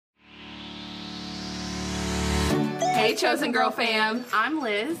Hey, Chosen Girl fam. I'm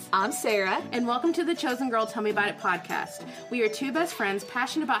Liz. I'm Sarah. And welcome to the Chosen Girl Tell Me About It podcast. We are two best friends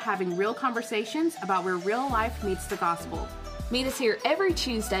passionate about having real conversations about where real life meets the gospel. Meet us here every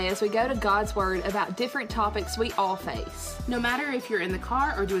Tuesday as we go to God's Word about different topics we all face. No matter if you're in the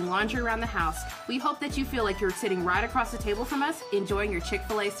car or doing laundry around the house, we hope that you feel like you're sitting right across the table from us, enjoying your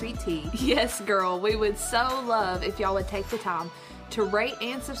Chick-fil-A sweet tea. Yes, girl. We would so love if y'all would take the time to rate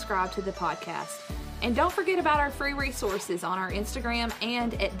and subscribe to the podcast. And don't forget about our free resources on our Instagram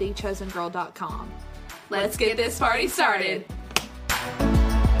and at thechosengirl.com. Let's get this party started.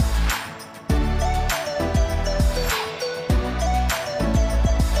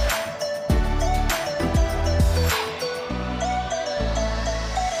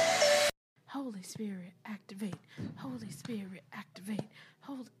 Holy Spirit, activate. Holy Spirit, activate.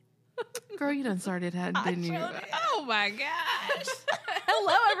 Holy... Girl, you done started, didn't you? Oh, my gosh.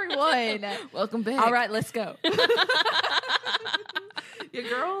 Hello, everyone. Welcome back. All right, let's go. Your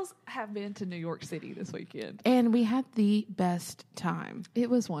girls have been to New York City this weekend. And we had the best time. It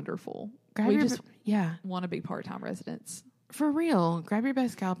was wonderful. We just want to be part-time residents. For real. Grab your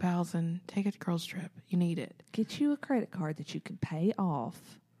best gal pals and take a girls trip. You need it. Get you a credit card that you can pay off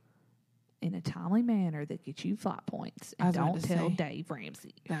in a timely manner that gets you flight points. And don't tell Dave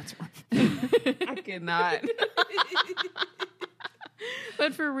Ramsey. That's right. I cannot.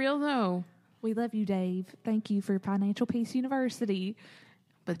 But for real, though. We love you, Dave. Thank you for Financial Peace University.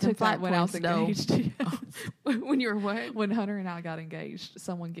 But took that when I was engaged. When you were what? When Hunter and I got engaged,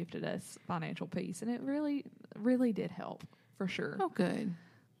 someone gifted us Financial Peace, and it really, really did help, for sure. Oh, good.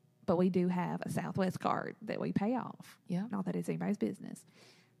 But we do have a Southwest card that we pay off. Yeah. Not that it's anybody's business.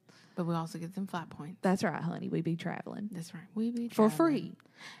 But we also get them flat points. That's right, honey. We be traveling. That's right. We be for traveling. free.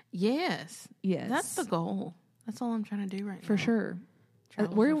 Yes. Yes. That's the goal. That's all I'm trying to do right now. For sure.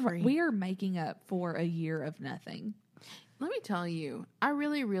 Travel for free. We are making up for a year of nothing. Let me tell you, I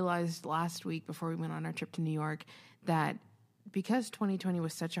really realized last week before we went on our trip to New York that because 2020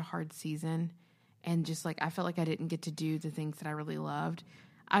 was such a hard season and just like I felt like I didn't get to do the things that I really loved,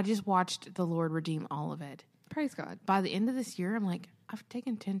 I just watched the Lord redeem all of it. Praise God. By the end of this year, I'm like, I've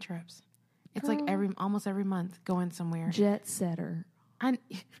taken 10 trips. It's like almost every month going somewhere. Jet setter. I'm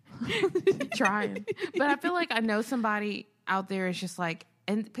trying. But I feel like I know somebody out there is just like,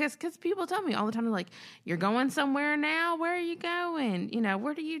 and because people tell me all the time, they're like, you're going somewhere now? Where are you going? You know,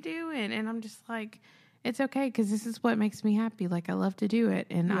 what are you doing? And I'm just like, it's okay because this is what makes me happy. Like, I love to do it.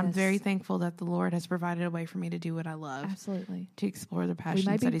 And Yes. I'm very thankful that the Lord has provided a way for me to do what I love. Absolutely. To explore the We passions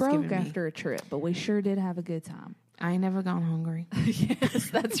may that be He's given broke me. after a trip, but we sure did have a good time. I ain't never gone hungry.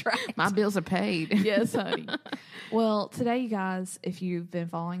 Yes, that's right. My bills are paid. Yes, honey. Well, today, you guys, if you've been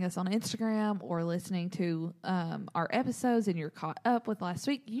following us on Instagram or listening to our episodes and you're caught up with last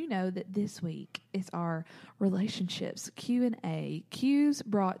week, you know that this week is our relationships Q&A. Q's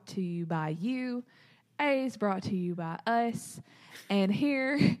brought to you by you. A's brought to you by us. And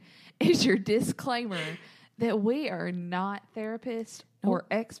here is your disclaimer that we are not therapists or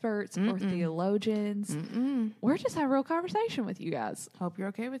experts or theologians. We're just having a real conversation with you guys. Hope you're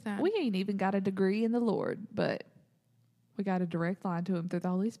okay with that. We ain't even got a degree in the Lord, but we got a direct line to Him through the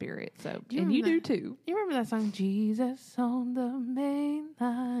Holy Spirit. So, and you do too. You remember that song, Jesus on the main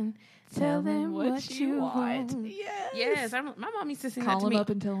line? Tell them what you want. Yes. My mom used to sing Call that to him me. up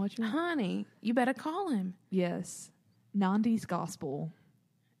and tell him what you want. Honey, you better call him. Yes. Nandi's gospel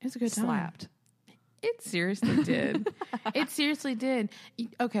It's a good time. slapped. It seriously did. It seriously did.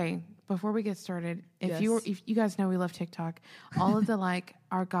 Okay, before we get started, if you guys know we love TikTok, all of the like,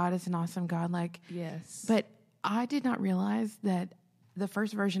 our God is an awesome God, like, Yes. but I did not realize that the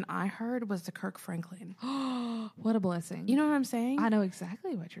first version I heard was the Kirk Franklin. What a blessing. You know what I'm saying? I know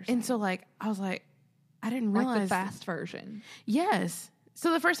exactly what you're saying. And so like, I was like, I didn't like realize the fast version. Yes.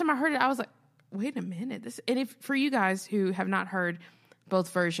 So the first time I heard it, I was like, wait a minute. And if for you guys who have not heard both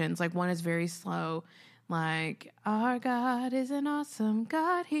versions, like one is very slow, like, our God is an awesome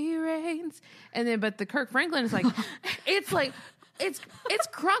God, He reigns. And then, but the Kirk Franklin is like, it's like, it's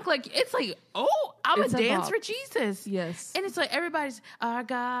crunk. Like, it's like, oh, I'm It's a a dance bop. for Jesus. Yes. And it's like, everybody's, our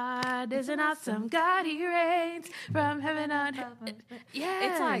God is an awesome God, He reigns from heaven on earth.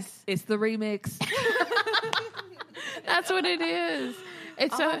 Yes. It's like, it's the remix. That's what it is.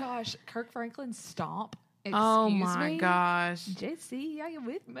 It's Oh my gosh. Kirk Franklin's Stomp. Excuse oh my me? gosh. JC, are you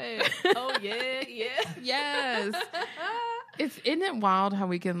with me? Oh, yeah, yeah. Yes. Isn't it wild how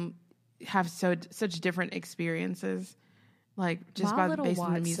we can have such different experiences? Like just My by little based on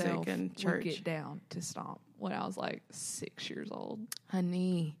the white music self and would church. get down to Stomp when I was like 6 years old.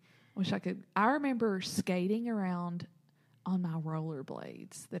 Honey. Wish I could. I remember skating around on my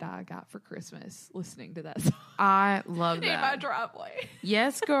rollerblades that I got for Christmas listening to that song I love in my that. driveway.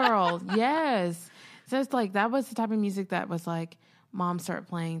 Yes, girl. Yes. So it's like that was the type of music that was like mom start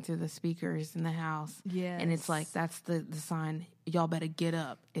playing through the speakers in the house. Yes. And it's like that's the sign. Y'all better get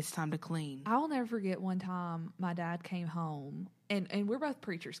up. It's time to clean. I will never forget one time my dad came home, and we're both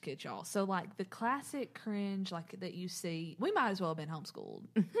preacher's kids, y'all. So, like, the classic cringe, like, that you see, we might as well have been homeschooled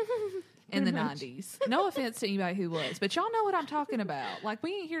in the 90s. No offense to anybody who was, but y'all know what I'm talking about. Like,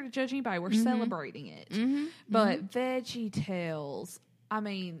 we ain't here to judge anybody. We're celebrating it. But Veggie Tales, I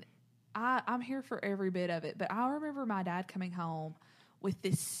mean, I'm here for every bit of it. But I remember my dad coming home with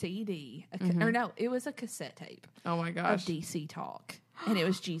this CD, or no, it was a cassette tape Oh my of gosh. DC Talk, and it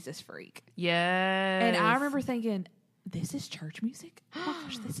was Jesus Freak. Yes. And I remember thinking, this is church music? Oh my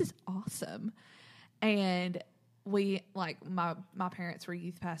gosh, this is awesome. And we, like, my parents were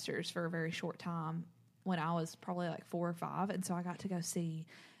youth pastors for a very short time when I was probably like 4 or 5. And so I got to go see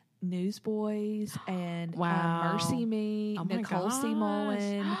Newsboys and Wow. Mercy Me, Oh my Nicole C. gosh.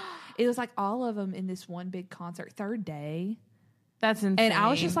 Mullen. It was like all of them in this one big concert, third day. That's insane. And I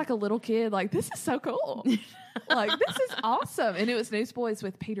was just like a little kid, like, this is so cool. Like, this is awesome. And it was Newsboys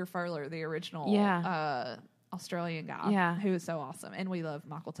with Peter Furler, the original Australian guy, who was so awesome. And we love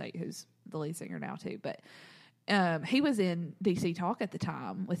Michael Tate, who's the lead singer now, too. But he was in DC Talk at the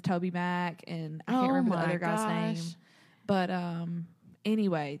time with Toby Mac, and I can't remember the other guy's name. But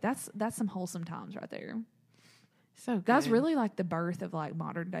anyway, that's some wholesome times right there. so good. That's really like the birth of like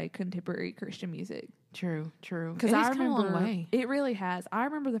modern day contemporary Christian music. true. Because It I has come a long remember way. it really has. I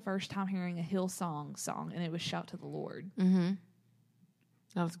remember the first time hearing a Hillsong song, and it was "Shout to the Lord." Mm-hmm.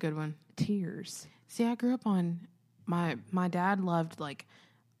 That was a good one. Tears. See, I grew up on my dad loved like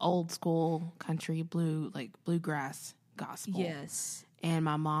old school country bluegrass gospel. Yes. And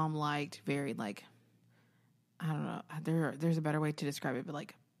my mom liked very like I don't know. There's a better way to describe it, but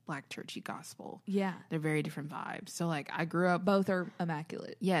like black churchy gospel. Yeah. They're very different vibes. So like I grew up Both are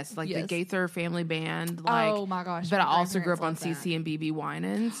immaculate. yes, like the Yes. Gaither family band. Like Oh my gosh. but I my also grew up on grandparents CC and BB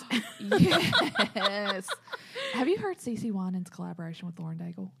Winans. loved that. Yes. Have you heard CeCe Winans' collaboration with Lauren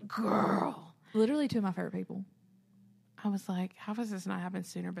Daigle? Girl. Literally two of my favorite people. I was like, how has this not happened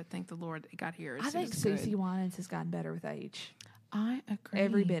sooner? But thank the Lord it got here. I think CeCe Winans has gotten better with age. I agree.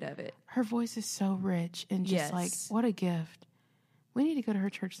 Every bit of it. Her voice is so rich and just like Yes. what a gift. We need to go to her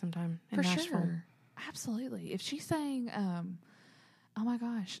church sometime in For Nashville. sure. Absolutely. If she sang, oh my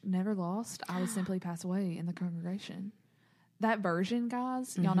gosh, Never Lost, I Would Simply Pass Away in the congregation. That version,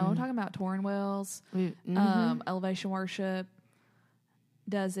 guys, y'all know what I'm talking about. Torrin Wells, Elevation Worship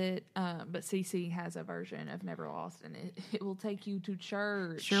does it, but CeCe has a version of Never Lost, and it will take you to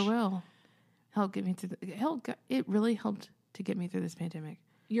church. Sure will. Help get me through it really helped to get me through this pandemic.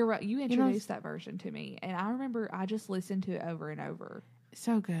 You're right. You introduced that version to me, and I remember I just listened to it over and over.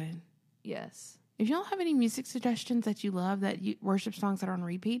 So good. Yes. If y'all have any music suggestions that you love, worship songs that are on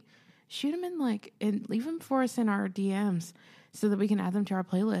repeat, shoot them in and leave them for us in our DMs so that we can add them to our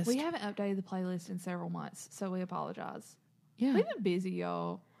playlist. We haven't updated the playlist in several months, so we apologize. Yeah. We've been busy,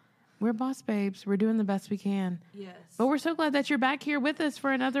 y'all. We're boss babes. We're doing the best we can. Yes. But we're so glad that you're back here with us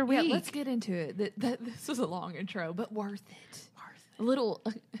for another week. Yeah, let's get into it. This was a long intro, but worth it. A little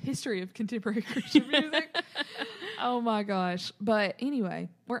history of contemporary Christian music. Oh my gosh. But anyway,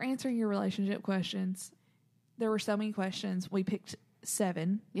 we're answering your relationship questions. There were so many questions. We picked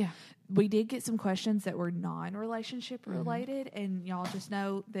 7. Yeah. We did get some questions that were non-relationship related, and y'all just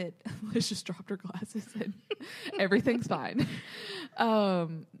know that Liz just dropped her glasses and everything's fine.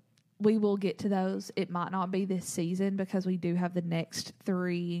 We will get to those. It might not be this season because we do have the next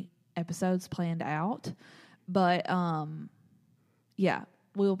 3 episodes planned out. But yeah,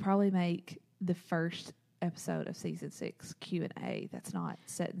 we'll probably make the first episode of season 6 Q&A. That's not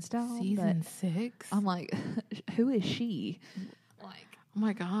set in stone. Season but 6? I'm like, who is she? Like, Oh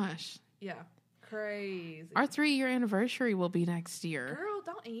my gosh. yeah, crazy. Our 3-year anniversary will be next year. Girl,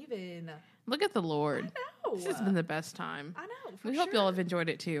 don't even. Look at the Lord. No, This has been the best time. I know. We hope y'all have enjoyed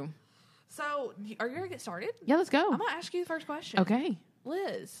it too. So, are you gonna get started? Yeah, let's go. I'm gonna ask you the first question. Okay.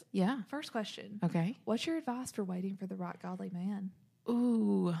 Liz. Yeah. First question. Okay. What's your advice for waiting for the right godly man?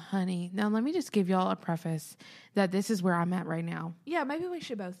 Ooh, honey. Now, let me just give y'all a preface that this is where I'm at right now. Yeah, maybe we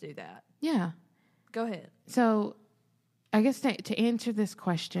should both do that. Yeah. Go ahead. So, I guess to answer this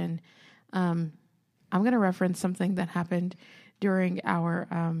question, I'm going to reference something that happened during our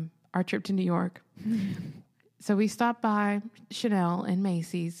trip to New York. So, we stopped by Chanel and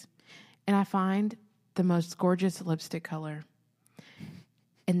Macy's, and I find the most gorgeous lipstick color.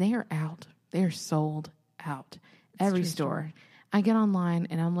 And they are out. They are sold out. Every store. I get online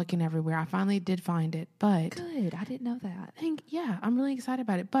and I'm looking everywhere. I finally did find it, but Good. I didn't know that. I'm really excited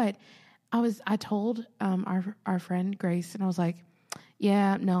about it. But I told our friend Grace, and I was like,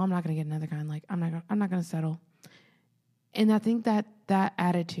 yeah, no, I'm not going to get another guy. Like, I'm not going to settle. And I think that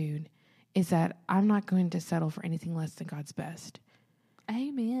attitude is that I'm not going to settle for anything less than God's best.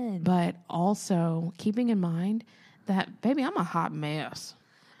 Amen. But also keeping in mind that, baby, I'm a hot mess.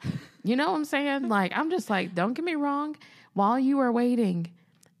 You know what I'm saying? Like, I'm just like, don't get me wrong. While you are waiting,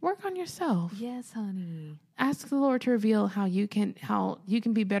 work on yourself. Yes, honey. Ask the Lord to reveal how you can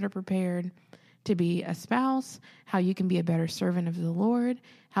be better prepared to be a spouse, how you can be a better servant of the Lord,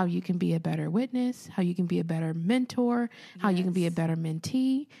 how you can be a better witness, how you can be a better mentor, how you can be a better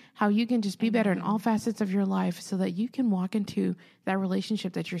mentee, how you can just be better in all facets of your life so that you can walk into that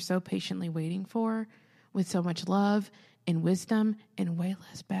relationship that you're so patiently waiting for with so much love and wisdom and way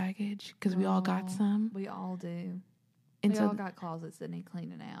less baggage, because we all got some. We all do. And we so all got closets that need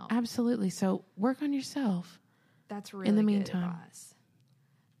cleaning out. Absolutely. So work on yourself. That's really in the good meantime. advice.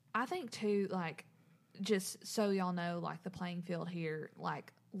 I think too, like, just so y'all know, like, the playing field here,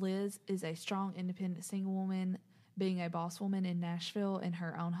 like, Liz is a strong, independent single woman, being a boss woman in Nashville in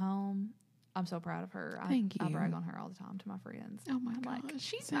her own home. I'm so proud of her. Thank I you. brag on her all the time to my friends. Oh my I'm gosh, like,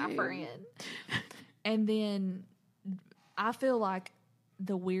 she's same. my friend. And then I feel like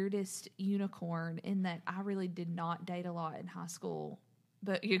the weirdest unicorn in that I really did not date a lot in high school,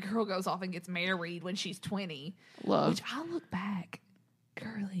 but your girl goes off and gets married when she's 20. Love. Which I look back,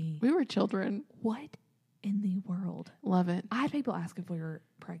 girly, We were children. what in the world? Love it. I had people ask if we were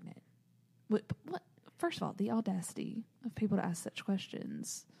pregnant. What? First of all, the audacity of people to ask such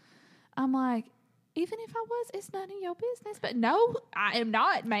questions. I'm like, even if I was, it's none of your business. But no, I am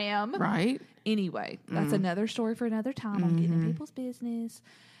not, ma'am. Right? Anyway, that's another story for another time. I'm getting in people's business.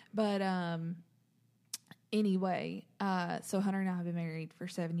 But anyway, so Hunter and I have been married for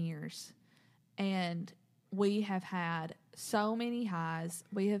 7 years. And we have had so many highs.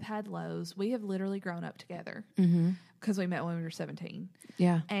 We have had lows. We have literally grown up together because we met when we were 17.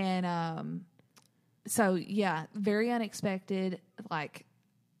 Yeah. And so, yeah, very unexpected. Like,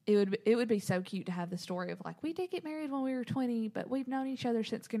 it would be so cute to have the story of, like, we did get married when we were 20, but we've known each other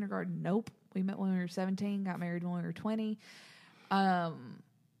since kindergarten. Nope. We met when we were 17, got married when we were 20.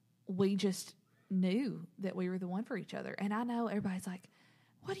 We just knew that we were the one for each other. And I know everybody's like,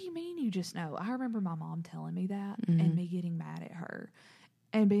 what do you mean you just know? I remember my mom telling me that and me getting mad at her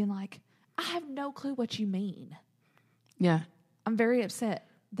and being like, I have no clue what you mean. Yeah. I'm very upset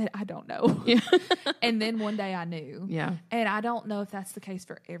that I don't know. Yeah. And then one day I knew. Yeah. And I don't know if that's the case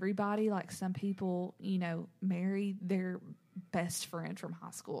for everybody. Like, some people, you know, marry their best friend from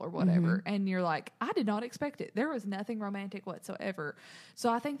high school or whatever. And you're like, I did not expect it. There was nothing romantic whatsoever. So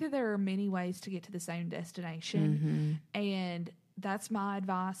I think that there are many ways to get to the same destination. And that's my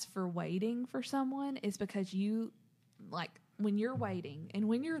advice for waiting for someone, is because you, like, when you're waiting and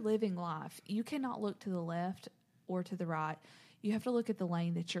when you're living life, you cannot look to the left or to the right. You have to look at the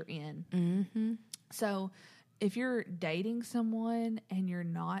lane that you're in. So if you're dating someone and you're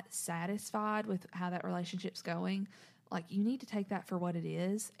not satisfied with how that relationship's going, like, you need to take that for what it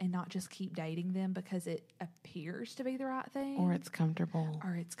is and not just keep dating them because it appears to be the right thing. Or it's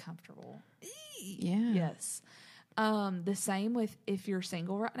comfortable. Yeah. Yes. The same with if you're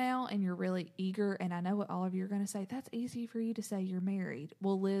single right now and you're really eager, and I know what all of you are going to say, that's easy for you to say you're married.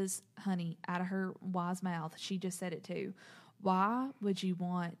 Well, Liz, honey, out of her wise mouth, she just said it too. Why would you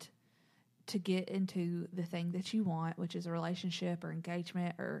want to get into the thing that you want, which is a relationship or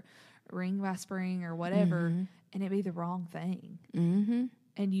engagement or ring by spring or whatever, and it be the wrong thing?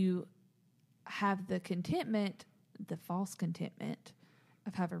 And you have the contentment, the false contentment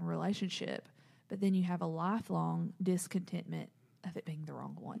of having a relationship, but then you have a lifelong discontentment of it being the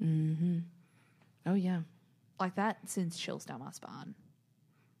wrong one. Oh, yeah. Like, that sends chills down my spine.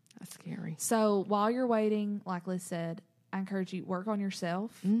 That's scary. So while you're waiting, like Liz said, I encourage you, work on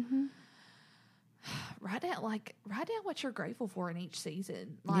yourself. Write down what you're grateful for in each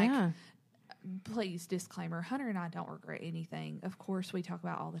season. Like, yeah. Please, disclaimer, Hunter and I don't regret anything. Of course, we talk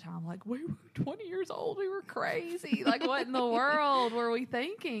about all the time, like, we were 20 years old. We were crazy. Like, what in the world were we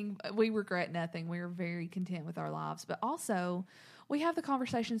thinking? We regret nothing. We are very content with our lives. But also, we have the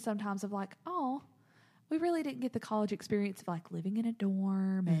conversation sometimes of, like, oh, we really didn't get the college experience of, like, living in a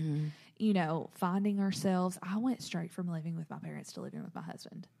dorm and, you know, finding ourselves. I went straight from living with my parents to living with my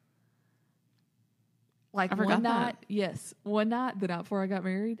husband. Like, one night, one night, the night before I got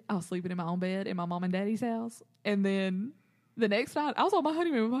married, I was sleeping in my own bed in my mom and daddy's house. And then the next night, I was on my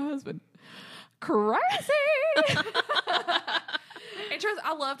honeymoon with my husband. Crazy! And trust,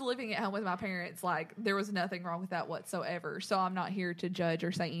 I loved living at home with my parents. Like, there was nothing wrong with that whatsoever. So I'm not here to judge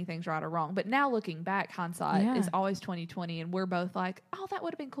or say anything's right or wrong. But now looking back, hindsight is always 20/20, and we're both like, oh, that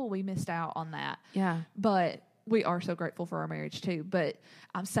would have been cool. We missed out on that. Yeah. But we are so grateful for our marriage too. But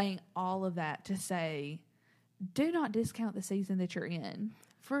I'm saying all of that to say, do not discount the season that you're in.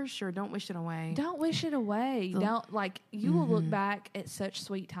 For sure. Don't wish it away. Don't wish it away. Don't, like, you will look back at such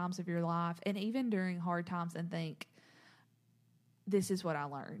sweet times of your life, and even during hard times, and think, this is what I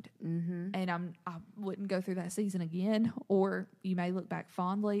learned. Mm-hmm. And I wouldn't go through that season again. Or you may look back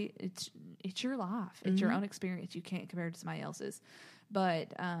fondly. It's your life. It's your own experience. You can't compare it to somebody else's.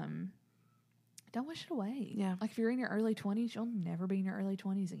 But don't wish it away. Yeah. Like, if you're in your early 20s, you'll never be in your early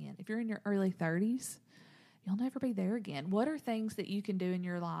 20s again. If you're in your early 30s, you'll never be there again. What are things that you can do in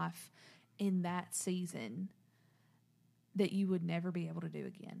your life in that season that you would never be able to do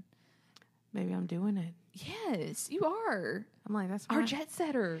again? Maybe I'm doing it. Yes, you are. I'm like, that's Our right. jet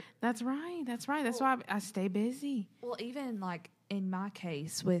setter. That's right. That's right. That's why I stay busy. Well, even like in my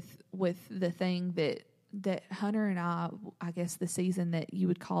case with the thing that Hunter and I guess the season that you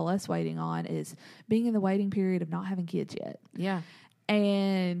would call us waiting on is being in the waiting period of not having kids yet. Yeah.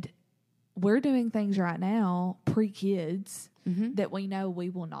 And we're doing things right now, pre-kids, that we know we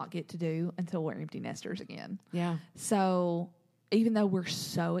will not get to do until we're empty nesters again. Yeah. So even though we're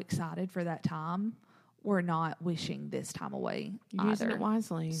so excited for that time, we're not wishing this time away You're using it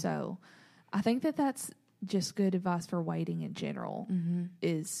wisely. So I think that that's just good advice for waiting in general,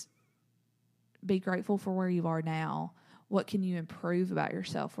 is be grateful for where you are now. What can you improve about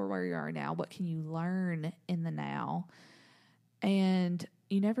yourself for where you are now? What can you learn in the now? And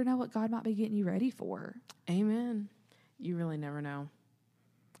you never know what God might be getting you ready for. Amen. You really never know.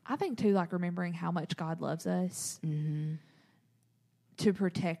 I think, too, like remembering how much God loves us to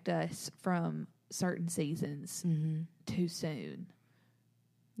protect us from certain seasons too soon.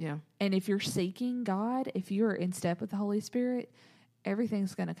 Yeah. And if you're seeking God, if you're in step with the Holy Spirit,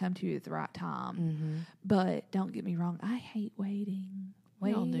 everything's going to come to you at the right time. But don't get me wrong, I hate waiting.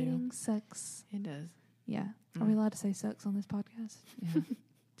 We all do. Waiting sucks. It does. Yeah. Are we allowed to say sucks on this podcast? Yeah.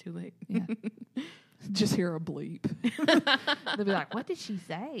 Too late. Yeah. Just hear a bleep. They'll be like, what did she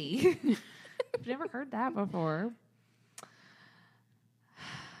say? I've never heard that before.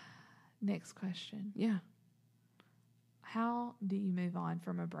 Next question. Yeah. How do you move on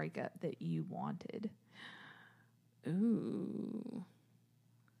from a breakup that you wanted? Ooh.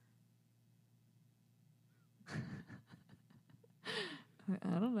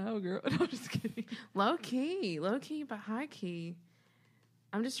 I don't know, girl. No, I'm just kidding. Low key, but high key.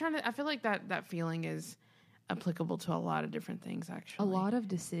 I'm just trying to, I feel like that feeling is applicable to a lot of different things, actually. A lot of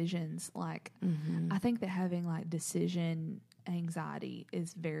decisions. Like, I think that having like decision anxiety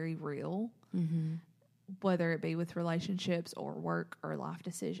is very real, whether it be with relationships or work or life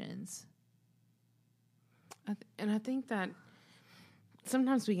decisions. And I think that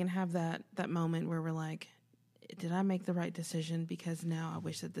sometimes we can have that moment where we're like, did I make the right decision? Because now I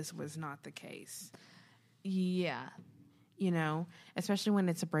wish that this was not the case. Yeah. You know, especially when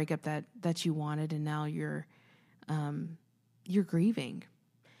it's a breakup that you wanted and now you're grieving.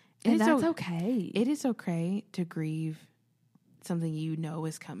 And that's okay. It is okay to grieve something you know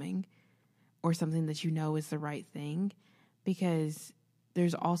is coming or something that you know is the right thing, because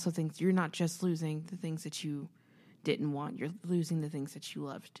there's also things, you're not just losing the things that you didn't want, you're losing the things that you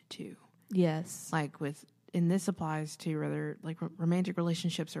loved too. Yes. Like and this applies to whether like romantic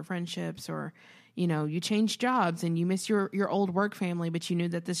relationships or friendships, or, you know, you change jobs and you miss your old work family, but you knew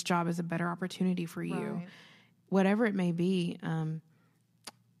that this job is a better opportunity for you. Right. Whatever it may be,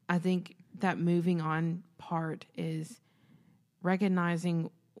 I think that moving on part is recognizing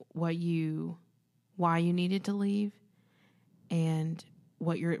why you needed to leave, and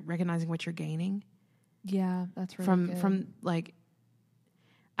recognizing what you're gaining. Yeah, that's really good. From like,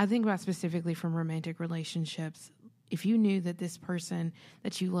 I think about specifically from romantic relationships. If you knew that this person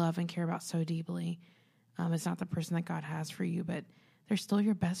that you love and care about so deeply, is not the person that God has for you, but they're still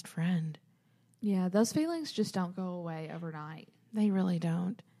your best friend. Yeah, those feelings just don't go away overnight. They really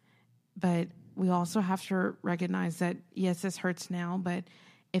don't. But we also have to recognize that, yes, this hurts now, but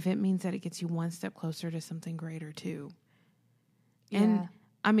if it means that it gets you one step closer to something greater too. Yeah. And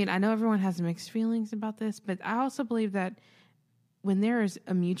I mean, I know everyone has mixed feelings about this, but I also believe that when there is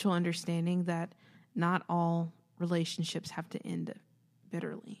a mutual understanding that not all relationships have to end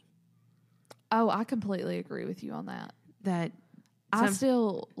bitterly. Oh, I completely agree with you on that. That I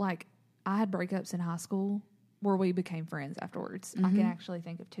had breakups in high school where we became friends afterwards. I can actually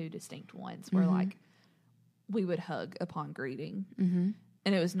think of two distinct ones where like we would hug upon greeting, and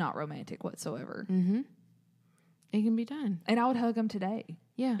it was not romantic whatsoever. It can be done. And I would hug them today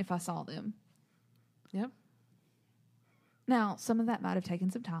Yeah. if I saw them. Yep. Now, some of that might have taken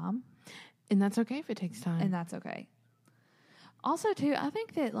some time, And that's okay if it takes time. and that's okay. Also, too, I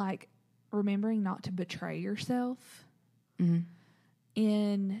think that, like, remembering not to betray yourself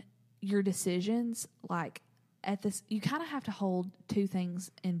in your decisions, like, at this, you kind of have to hold two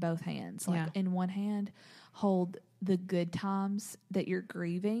things in both hands. Like, in one hand, hold the good times that you're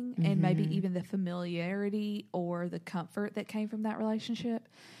grieving and maybe even the familiarity or the comfort that came from that relationship.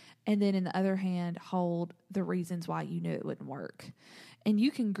 And then in the other hand, hold the reasons why you knew it wouldn't work. And you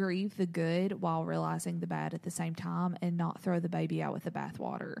can grieve the good while realizing the bad at the same time and not throw the baby out with the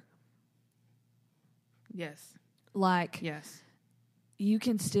bathwater. Yes. Like, Yes. you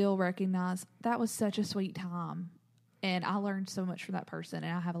can still recognize that was such a sweet time. And I learned so much from that person.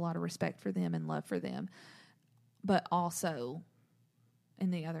 And I have a lot of respect for them and love for them. But also, in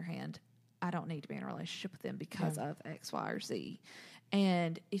the other hand, I don't need to be in a relationship with them because of X, Y, or Z.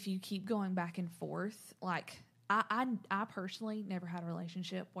 And if you keep going back and forth, like, I personally never had a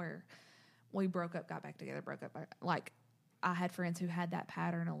relationship where we broke up, got back together, broke up. Like, I had friends who had that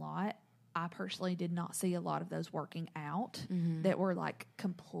pattern a lot. I personally did not see a lot of those working out that were, like,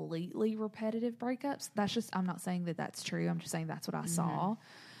 completely repetitive breakups. That's just, I'm not saying that that's true. I'm just saying that's what I saw.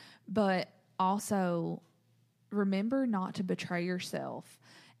 But also, remember not to betray yourself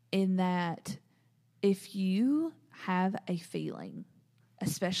in that if you have a feeling,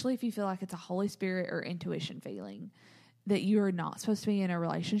 especially if you feel like it's a Holy Spirit or intuition feeling, that you are not supposed to be in a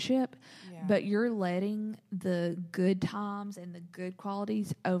relationship, but you're letting the good times and the good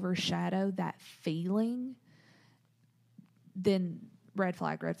qualities overshadow that feeling, then red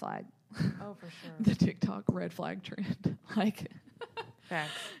flag, red flag. Oh, for sure. The TikTok red flag trend. Like,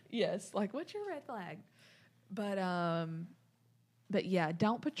 Facts. yes, like, what's your red flag? But yeah,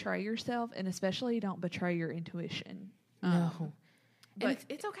 don't betray yourself, and especially don't betray your intuition. No. But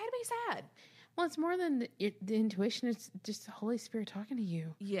it's okay to be sad. Well, it's more than the intuition. It's just the Holy Spirit talking to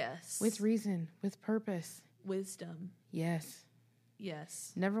you. Yes. With reason, with purpose. wisdom. Yes.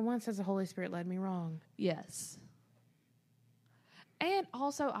 Yes. Never once has the Holy Spirit led me wrong. Yes. And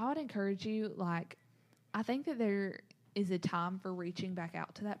also, I would encourage you, like, I think that there is a time for reaching back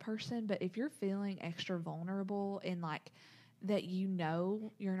out to that person, but if you're feeling extra vulnerable and, like, that you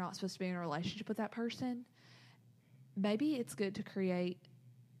know you're not supposed to be in a relationship with that person, maybe it's good to create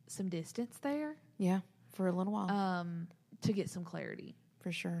some distance there. Yeah, for a little while. To get some clarity.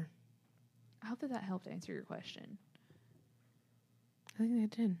 For sure. I hope that helped answer your question. I think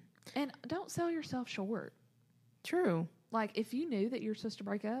that did. And don't sell yourself short. True. Like, if you knew that you're supposed to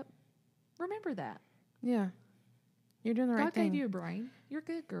break up, remember that. Yeah. You're doing the right God thing. gave you a brain. You're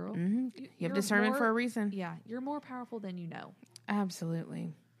good, girl. Mm-hmm. You You're have discernment more- for a reason. Yeah, you're more powerful than you know.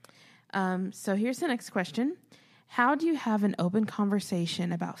 Absolutely. So here's the next question. How do you have an open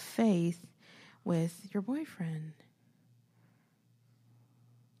conversation about faith with your boyfriend?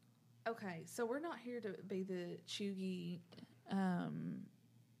 Okay, so we're not here to be the chuggy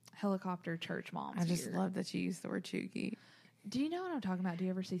helicopter church moms. I just here. love that you use the word chuggy. Do you know what I'm talking about? Do you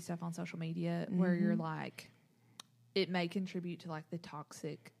ever see stuff on social media where you're like, it may contribute to, like, the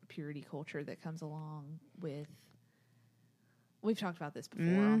toxic purity culture that comes along with, we've talked about this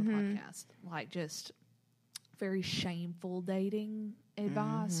before on the podcast, like, just very shameful dating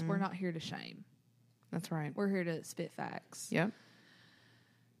advice. We're not here to shame. That's right. We're here to spit facts. Yep.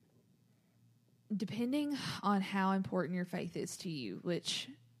 Depending on how important your faith is to you, which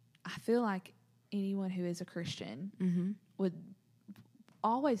I feel like anyone who is a Christian would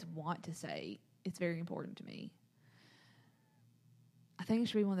always want to say, it's very important to me. I think it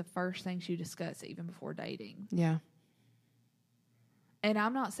should be one of the first things you discuss even before dating. Yeah. And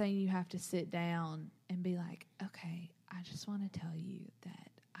I'm not saying you have to sit down and be like, okay, I just want to tell you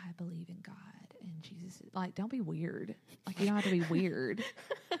that I believe in God and Jesus. Like, don't be weird. Like, you don't have to be weird.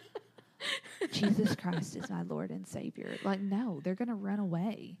 Jesus Christ is my Lord and Savior. Like, no, they're going to run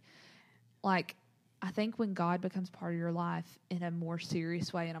away. Like, I think when God becomes part of your life in a more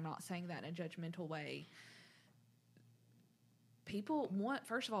serious way, and I'm not saying that in a judgmental way,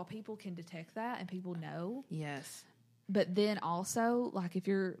 first of all, people can detect that and people know. Yes. But then also, like, if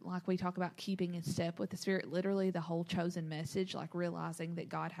you're, like, we talk about keeping in step with the Spirit, literally the whole chosen message, like realizing that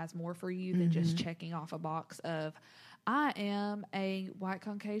God has more for you than just checking off a box of, I am a white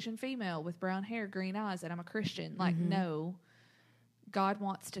Caucasian female with brown hair, green eyes, and I'm a Christian. Like, no, God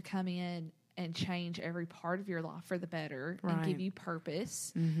wants to come in and change every part of your life for the better and give you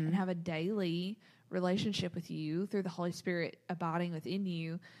purpose and have a daily relationship with you through the Holy Spirit abiding within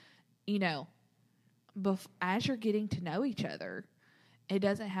you, you know, as you're getting to know each other. It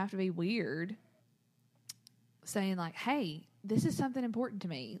doesn't have to be weird. saying like, hey, this is something important to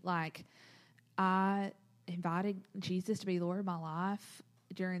me. Like, I invited Jesus to be Lord of my life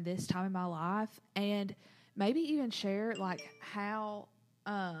during this time in my life, and maybe even share like how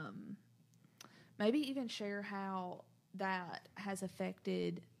that has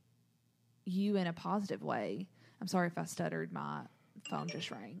affected you in a positive way. I'm sorry if I stuttered. My phone just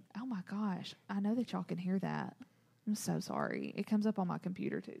rang. Oh my gosh. I know that y'all can hear that. I'm so sorry. It comes up on my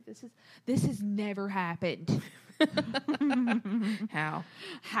computer too. This has never happened. How?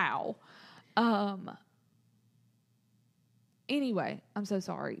 Anyway, I'm so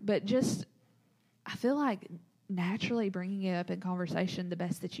sorry. But just, I feel like naturally bringing it up in conversation the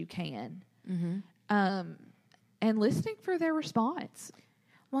best that you can. And listening for their response.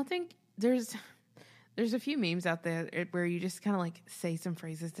 Well, I think there's a few memes out there where you just kind of like say some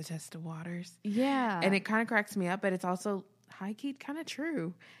phrases to test the waters. Yeah. And it kind of cracks me up, but it's also high-key kind of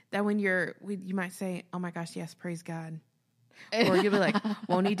true that when you might say, oh my gosh, yes, praise God. Or you'll be like,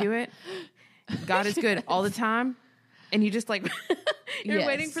 won't he do it? God is good all the time. And you just like, you're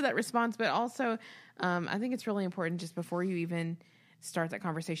waiting for that response. But also, I think it's really important just before you even start that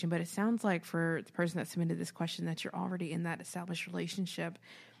conversation. But it sounds like for the person that submitted this question that you're already in that established relationship.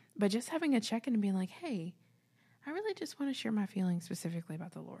 But just having a check-in and being like, hey, I really just want to share my feelings specifically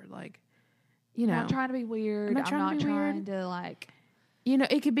about the Lord. Like, you know. I'm not trying to be weird. I'm not trying to like, you know,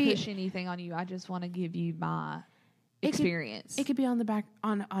 it could be push anything on you. I just want to give you my experience. It could be on the back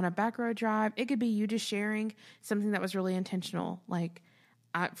on a back road drive. It could be you just sharing something that was really intentional. Like,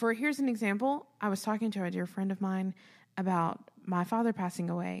 here's an example. I was talking to a dear friend of mine about my father passing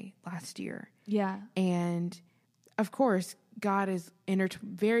away last year. Yeah. And of course, God is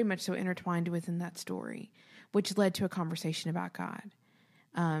very much so intertwined within that story, which led to a conversation about God.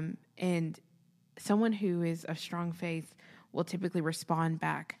 And someone who is of strong faith will typically respond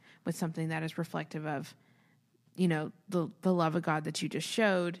back with something that is reflective of, you know, the love of God that you just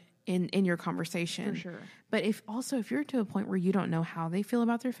showed in your conversation. For sure. But if you're to a point where you don't know how they feel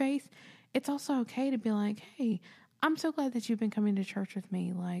about their faith, it's also okay to be like, hey, I'm so glad that you've been coming to church with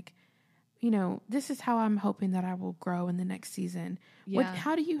me. Like, you know, this is how I'm hoping that I will grow in the next season. Yeah.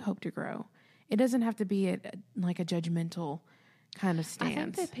 How do you hope to grow? It doesn't have to be a judgmental kind of stance. I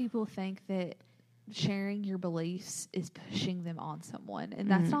think that people think that sharing your beliefs is pushing them on someone, and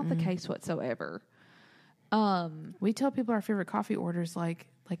that's not the case whatsoever. We tell people our favorite coffee orders like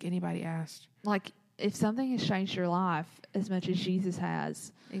anybody asked. Like, if something has changed your life as much as Jesus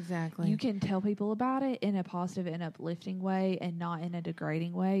has, exactly, you can tell people about it in a positive and uplifting way and not in a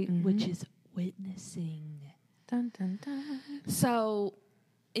degrading way, which is witnessing. Dun, dun, dun. So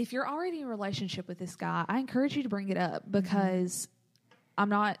if you're already in a relationship with this guy, I encourage you to bring it up, because I'm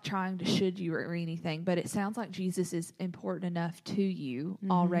not trying to should you or anything, but it sounds like Jesus is important enough to you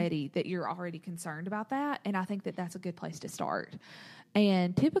already that you're already concerned about that. And I think that that's a good place to start.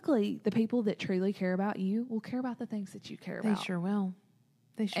 And typically the people that truly care about you will care about the things that you care about. They sure will.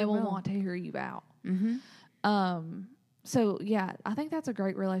 And will want to hear you out. So yeah, I think that's a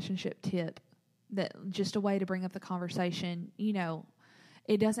great relationship tip, that just a way to bring up the conversation. You know,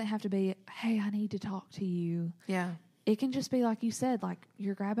 it doesn't have to be, hey, I need to talk to you. Yeah. It can just be like you said, like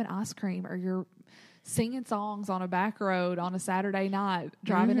you're grabbing ice cream or you're singing songs on a back road on a Saturday night,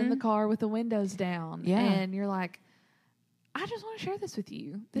 driving in the car with the windows down. Yeah. And you're like, I just want to share this with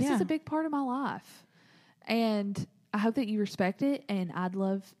you. This is a big part of my life. And I hope that you respect it, and I'd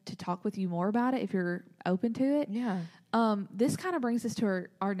love to talk with you more about it if you're open to it. Yeah. This kind of brings us to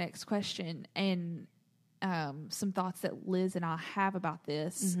our next question, and some thoughts that Liz and I have about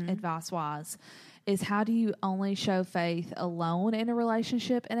this, advice-wise, is how do you only show faith alone in a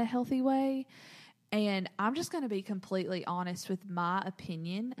relationship in a healthy way? And I'm just going to be completely honest with my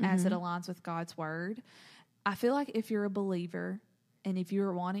opinion as it aligns with God's word. I feel like if you're a believer and if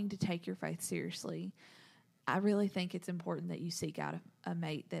you're wanting to take your faith seriously, I really think it's important that you seek out a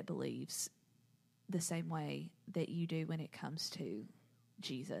mate that believes the same way that you do when it comes to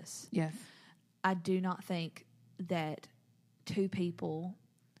Jesus. Yes. I do not think that two people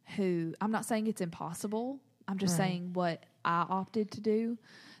who, I'm not saying it's impossible. I'm just saying what I opted to do.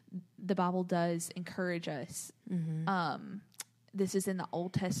 The Bible does encourage us. This is in the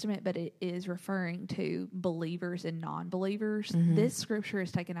Old Testament, but it is referring to believers and non-believers. This scripture is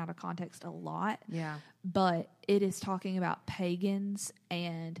taken out of context a lot. Yeah. But it is talking about pagans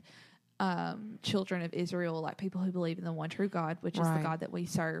and children of Israel, like people who believe in the one true God, which is the God that we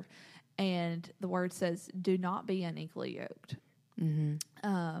serve. And the word says, do not be unequally yoked.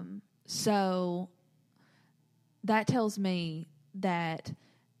 So that tells me that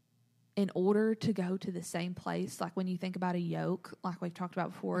in order to go to the same place, like when you think about a yoke, like we've talked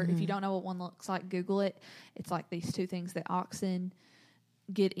about before, if you don't know what one looks like, Google it. It's like these two things that oxen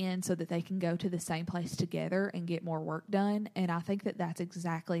get in so that they can go to the same place together and get more work done. And I think that that's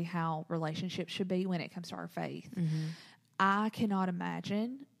exactly how relationships should be when it comes to our faith. I cannot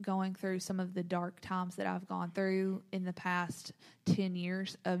imagine going through some of the dark times that I've gone through in the past 10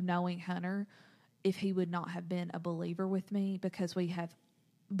 years of knowing Hunter if he would not have been a believer with me, because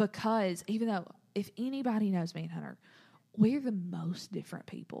even though if anybody knows me and Hunter, we're the most different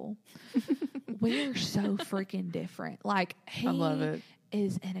people. We're so freaking different. Like, he I love it.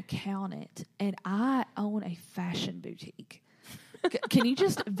 is an accountant and I own a fashion boutique. Can you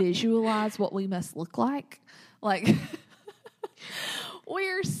just visualize what we must look like? Like,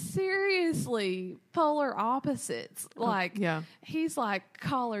 we're seriously polar opposites. Like, yeah. He's like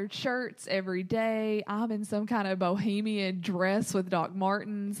collared shirts every day. I'm in some kind of bohemian dress with Doc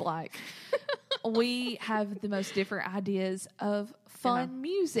Martens. Like, we have the most different ideas of fun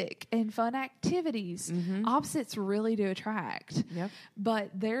music and fun activities. Opposites really do attract. Yep. But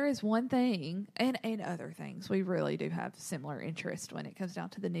there is one thing, and other things, we really do have similar interest when it comes down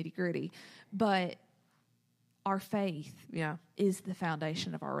to the nitty gritty. But our faith is the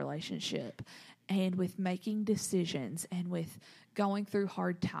foundation of our relationship. And with making decisions and with going through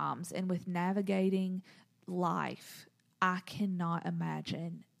hard times and with navigating life, I cannot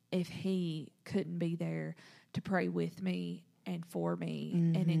imagine if he couldn't be there to pray with me and for me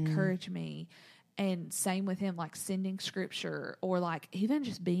and encourage me. And same with him, like sending scripture or like even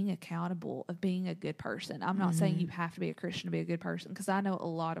just being accountable of being a good person. I'm not saying you have to be a Christian to be a good person, because I know a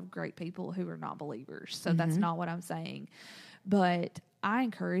lot of great people who are not believers. So that's not what I'm saying. But I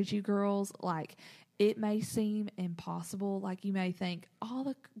encourage you girls, like, it may seem impossible. Like, you may think all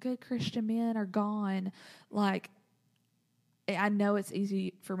the good Christian men are gone. Like, I know it's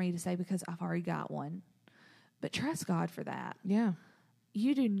easy for me to say because I've already got one, but trust God for that. Yeah.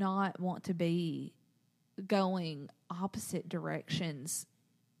 You do not want to be going opposite directions.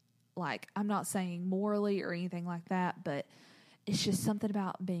 Like, I'm not saying morally or anything like that, but it's just something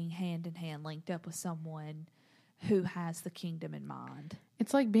about being hand in hand linked up with someone who has the kingdom in mind.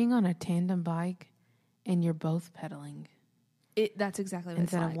 It's like being on a tandem bike and you're both pedaling. That's exactly what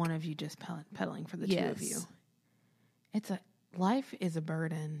instead it's like. of one of you just pedaling for the two of you. Life is a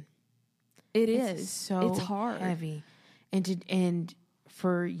burden. It's so it's hard, heavy, and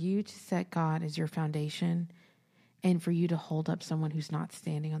for you to set God as your foundation, and for you to hold up someone who's not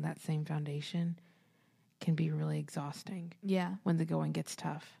standing on that same foundation, can be really exhausting. Yeah, when the going gets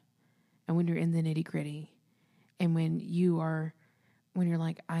tough, and when you're in the nitty gritty, and when you're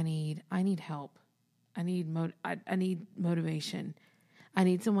like, I need help, I need motivation, I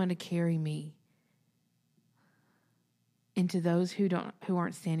need someone to carry me. And to those who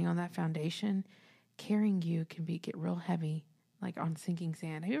aren't standing on that foundation, carrying you can get real heavy, like on sinking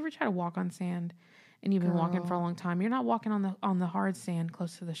sand. Have you ever tried to walk on sand and you've been walking for a long time? You're not walking on the hard sand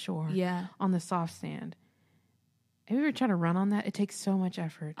close to the shore. Yeah. On the soft sand. Have you ever tried to run on that? It takes so much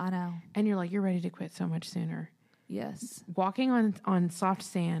effort. I know. And you're like, you're ready to quit so much sooner. Yes. Walking on soft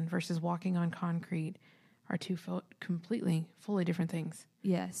sand versus walking on concrete are two fully different things.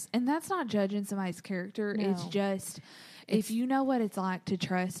 Yes. And that's not judging somebody's character. No. It's just, if you know what it's like to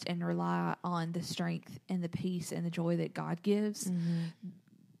trust and rely on the strength and the peace and the joy that God gives,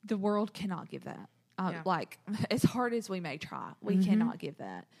 the world cannot give that. Like, as hard as we may try, we cannot give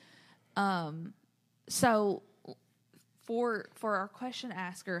that. So for our question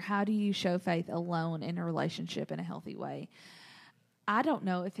asker, how do you show faith alone in a relationship in a healthy way? I don't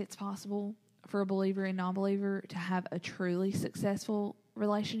know if it's possible for a believer and non-believer to have a truly successful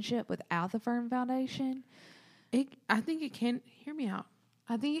relationship without the firm foundation. I think it can. Hear me out.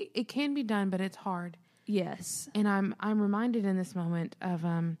 I think it can be done, but it's hard. Yes, and I'm reminded in this moment of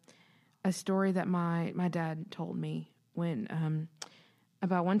a story that my dad told me when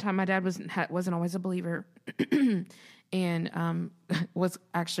about one time my dad wasn't always a believer, and was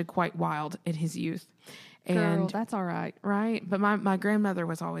actually quite wild in his youth. And girl, that's all right, right? But my grandmother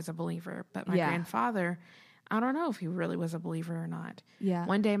was always a believer, but my grandfather, I don't know if he really was a believer or not. Yeah.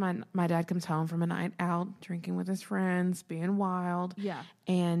 One day my dad comes home from a night out, drinking with his friends, being wild. Yeah.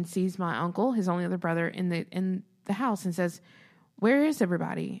 And sees my uncle, his only other brother, in the house and says, "Where is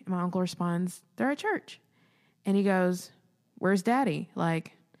everybody?" And my uncle responds, "They're at church." And he goes, "Where's Daddy?"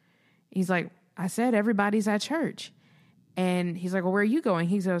 He's like, "I said everybody's at church." And he's like, "Well, where are you going?"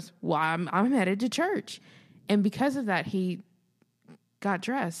 He goes, "Well, I'm headed to church." And because of that, he got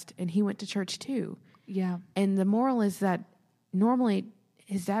dressed and he went to church too. Yeah. And the moral is that normally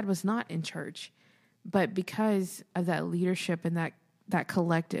his dad was not in church, but because of that leadership and that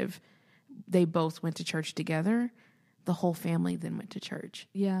collective they both went to church together, the whole family then went to church.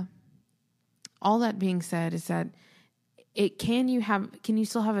 Yeah. All that being said is that can you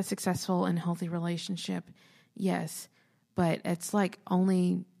still have a successful and healthy relationship? Yes. But it's like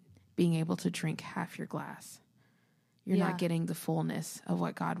only being able to drink half your glass. You're not getting the fullness of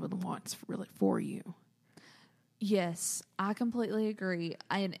what God would want really for you. Yes, I completely agree.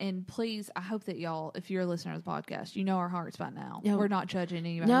 And please, I hope that y'all, if you're a listener to the podcast, you know our hearts by now. Yeah. We're not judging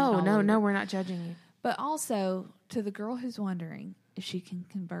anybody. No, we're not judging you. But also, to the girl who's wondering if she can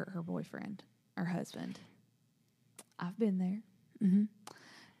convert her boyfriend or husband, I've been there.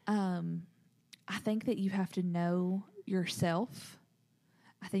 Mm-hmm. I think that you have to know yourself.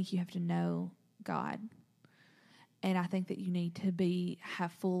 I think you have to know God. And I think that you need to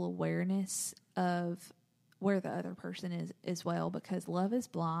have full awareness of where the other person is as well, because love is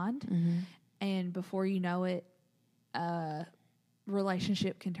blind. Mm-hmm. And before you know it,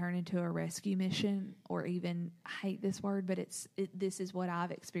 relationship can turn into a rescue mission, or even, I hate this word, but this is what I've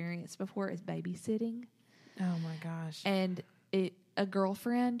experienced before, is babysitting. Oh my gosh. And a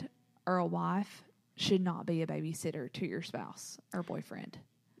girlfriend or a wife should not be a babysitter to your spouse or boyfriend.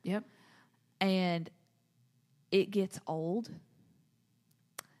 Yep. And it gets old,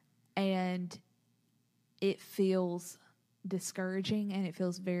 and it feels discouraging, and it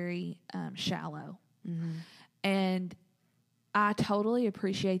feels very shallow. Mm-hmm. And I totally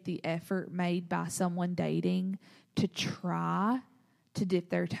appreciate the effort made by someone dating to try to dip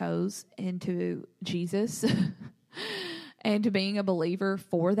their toes into Jesus and to being a believer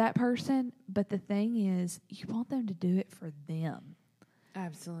for that person. But the thing is, you want them to do it for them.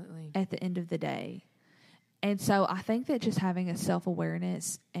 Absolutely. At the end of the day. And so I think that just having a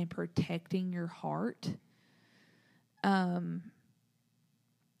self-awareness and protecting your heart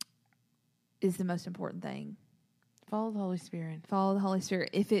is the most important thing. Follow the Holy Spirit. Follow the Holy Spirit.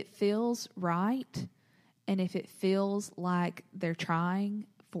 If it feels right, and if it feels like they're trying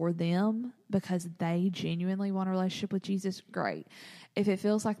for them because they genuinely want a relationship with Jesus, great. If it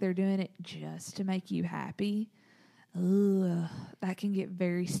feels like they're doing it just to make you happy, that can get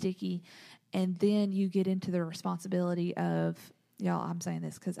very sticky. And then you get into the responsibility of, y'all, I'm saying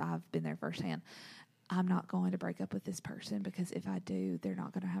this because I've been there firsthand. I'm not going to break up with this person, because if I do, they're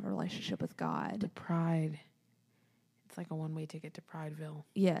not going to have a relationship with God. The pride. It's like a one-way ticket to Prideville.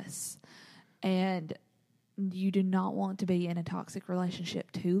 Yes. And you do not want to be in a toxic relationship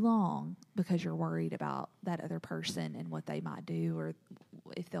too long because you're worried about that other person and what they might do, or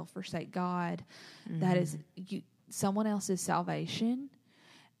if they'll forsake God. Mm-hmm. That is someone else's salvation,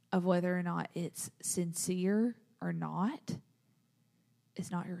 of whether or not it's sincere or not. It's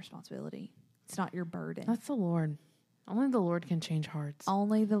not your responsibility. It's not your burden. That's the Lord. Only the Lord can change hearts.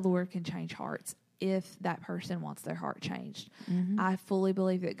 Only the Lord can change hearts if that person wants their heart changed. Mm-hmm. I fully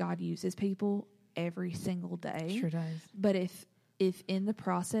believe that God uses people every single day. Sure does. But if in the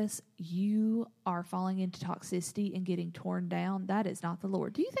process you are falling into toxicity and getting torn down, that is not the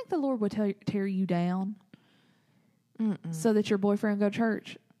Lord. Do you think the Lord would tear you down so that your boyfriend go to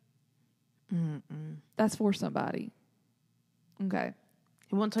church? That's for somebody. Okay.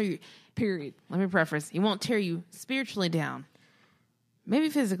 He won't tell you. Period. Let me preface. He won't tear you spiritually down. Maybe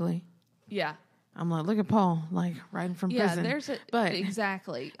physically. Yeah. I'm like, look at Paul, like riding from prison.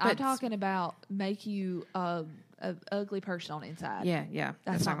 Exactly. I'm talking about make you a ugly person on the inside. Yeah.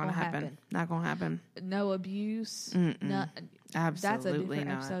 That's not going to happen. Not going to happen. No abuse. No, absolutely that's a different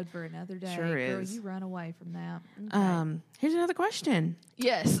not. episode for another day. Sure Girl, is. you run away from that. Okay. Here's another question.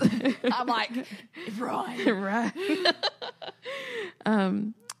 Yes. I'm like, run. Right.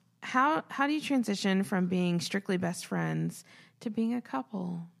 How do you transition from being strictly best friends to being a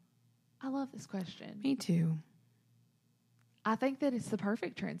couple? I love this question. Me too. I think that it's the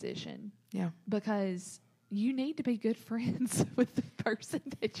perfect transition. Yeah. Because you need to be good friends with the person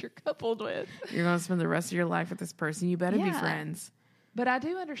that you're coupled with. You're going to spend the rest of your life with this person. You better be friends. But I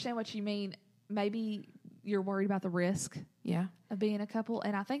do understand what you mean. Maybe you're worried about the risk of being a couple.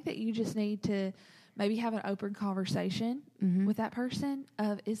 And I think that you just need to maybe have an open conversation with that person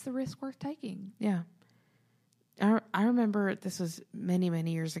of, is the risk worth taking? Yeah. I remember this was many,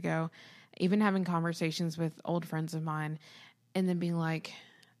 many years ago, even having conversations with old friends of mine and then being like,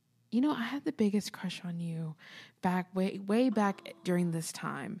 you know, I had the biggest crush on you way back during this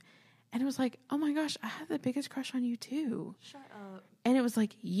time. And it was like, oh my gosh, I had the biggest crush on you too. Shut up. And it was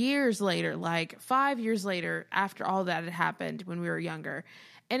like years later, like 5 years later after all that had happened when we were younger.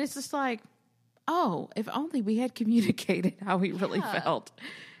 And it's just like, oh, if only we had communicated how we really felt.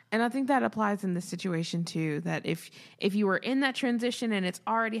 And I think that applies in this situation too, that if you were in that transition and it's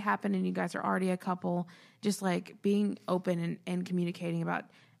already happened and you guys are already a couple, just like being open and communicating about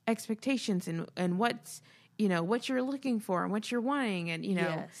expectations and what's, what you're looking for and what you're wanting, and,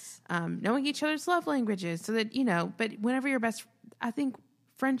 Yes. knowing each other's love languages, so that, but whenever you're I think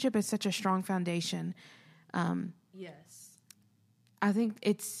friendship is such a strong foundation. Yes. I think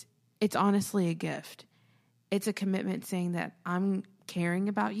it's honestly a gift. It's a commitment saying that I'm caring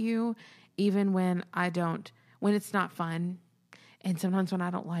about you, even when when it's not fun, and sometimes when I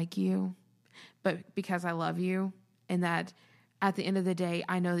don't like you, but because I love you, and that at the end of the day,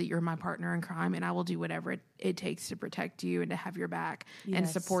 I know that you're my partner in crime, and I will do whatever it takes to protect you and to have your back and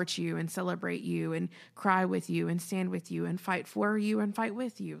Yes. support you and celebrate you and cry with you and stand with you and fight for you and fight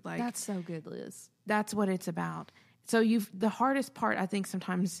with you. Like, That's so good, Liz. that's what it's about. So the hardest part, I think,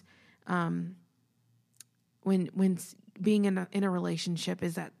 sometimes when being in a relationship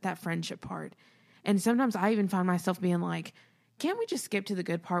is that friendship part. And sometimes I even find myself being like, can't we just skip to the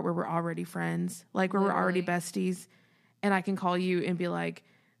good part where we're already friends? Like where we're already besties, and I can call you and be like,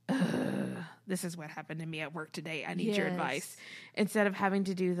 this is what happened to me at work today. I need your Yes. advice. Instead of having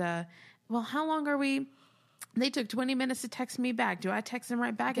to do well, how long are we? They took 20 minutes to text me back. Do I text them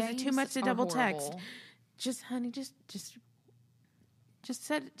right back? Is it too Games much to are double text? horrible. Just, honey, just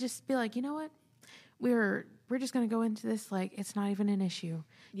be like, you know what? We're just going to go into this like it's not even an issue.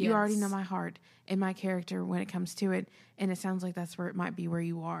 You already know Yes. my heart and my character when it comes to it, and it sounds like that's where it might be where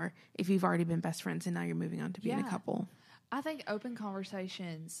you are if you've already been best friends and now you're moving on to being a Yeah. couple. I think open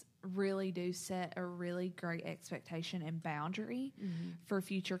conversations really do set a really great expectation and boundary for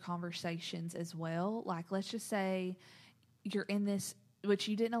future conversations as well. Like, let's just say you're in this, which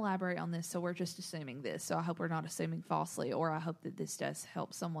you didn't elaborate on this, so we're just assuming this. So I hope we're not assuming falsely, or I hope that this does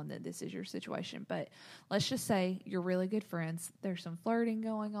help someone that this is your situation. But let's just say you're really good friends. There's some flirting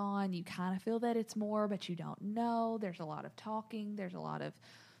going on. You kind of feel that it's more, but you don't know. There's a lot of talking. There's a lot of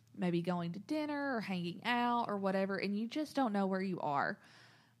maybe going to dinner or hanging out or whatever, and you just don't know where you are.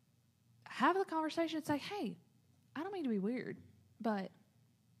 Have the conversation and say, hey, I don't mean to be weird, but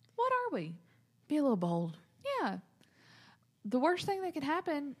what are we? Be a little bold. Yeah. The worst thing that could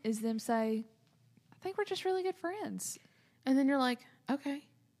happen is them say, I think we're just really good friends. And then you're like, okay.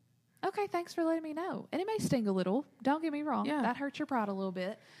 Okay, thanks for letting me know. And it may sting a little. Don't get me wrong. Yeah. That hurts your pride a little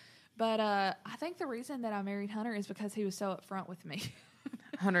bit. But I think the reason that I married Hunter is because he was so upfront with me.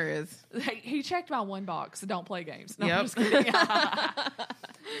 Hunter is. He checked my one box. Don't play games. No, Yep. I'm just kidding.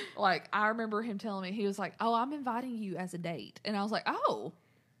 Like, I remember him telling me, he was like, oh, I'm inviting you as a date. And I was like, oh,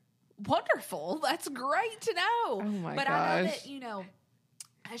 wonderful. That's great to know. Oh, my but I know gosh.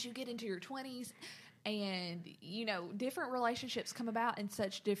 that, as you get into your 20s and, different relationships come about in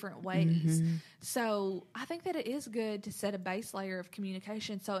such different ways. Mm-hmm. So I think that it is good to set a base layer of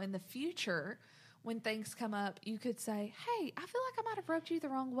communication. So in the future, when things come up, you could say, hey, I feel like I might have rubbed you the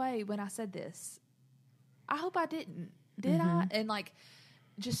wrong way when I said this. I hope I didn't. Did I? And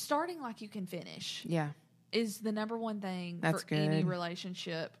just starting like you can finish Yeah. is the number one thing That's for any good.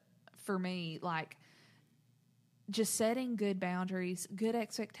 relationship for me. Like, just setting good boundaries, good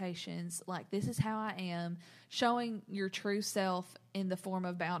expectations. Like, this is how I am. Showing your true self in the form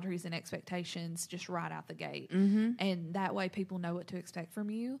of boundaries and expectations just right out the gate. Mm-hmm. And that way people know what to expect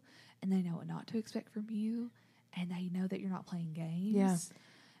from you, and they know what not to expect from you, and they know that you're not playing games. Yeah.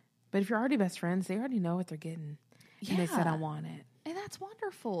 But if you're already best friends, they already know what they're getting. And they said, I want it. And that's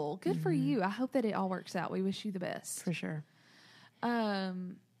wonderful. Good for you. I hope that it all works out. We wish you the best. For sure.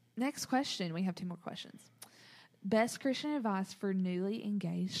 Next question. We have 2 more questions. Best Christian advice for newly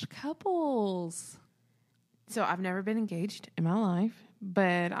engaged couples. So I've never been engaged in my life,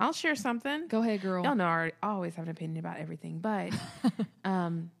 but I'll share something. Go ahead, girl. Y'all know I always have an opinion about everything, but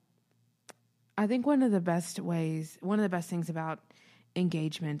I think one of the best things about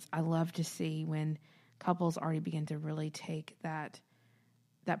engagements, I love to see when couples already begin to really take that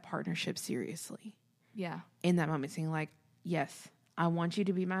partnership seriously. Yeah. In that moment, saying like, yes, I want you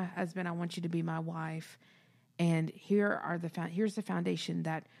to be my husband. I want you to be my wife. And here's the foundation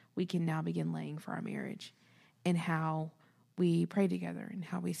that we can now begin laying for our marriage, and how we pray together, and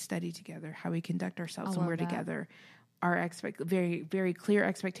how we study together, how we conduct ourselves when we're together. Our very, very clear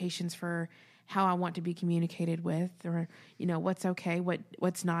expectations for how I want to be communicated with, or, what's okay,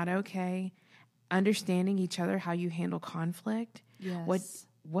 what's not okay. Understanding each other, how you handle conflict. Yes.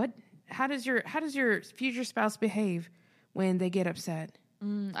 How does your future spouse behave when they get upset?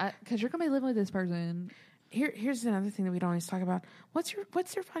 Because you're going to be living with this person. Here's another thing that we don't always talk about. What's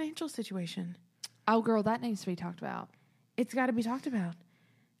their financial situation? Oh, girl, that needs to be talked about. It's got to be talked about.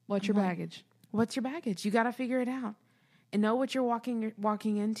 What's your baggage? What's your baggage? You got to figure it out and know what you're walking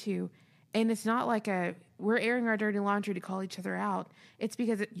into. And it's not like we're airing our dirty laundry to call each other out. It's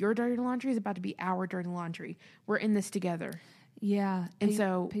because your dirty laundry is about to be our dirty laundry. We're in this together. Yeah. And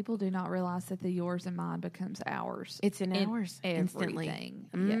so people do not realize that the yours and mine becomes ours. it's in ours instantly.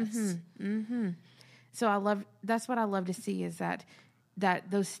 Everything. Yes. So that's what I love to see, is that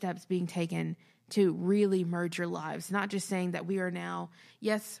those steps being taken to really merge your lives, not just saying that we are now,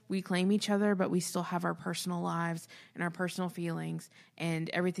 yes, we claim each other, but we still have our personal lives and our personal feelings, and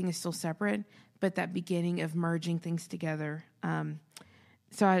everything is still separate, but that beginning of merging things together.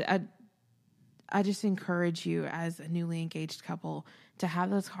 So I just encourage you as a newly engaged couple to have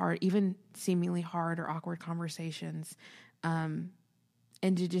those hard, even seemingly hard or awkward conversations, and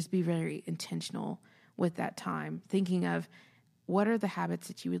to just be very intentional with that time, thinking of what are the habits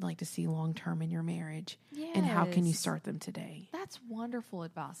that you would like to see long-term in your marriage, and how can you Yes. start them today? That's wonderful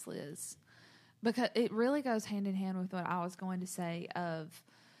advice, Liz. Because it really goes hand in hand with what I was going to say of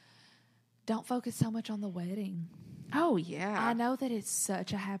don't focus so much on the wedding. Oh, yeah. I know that it's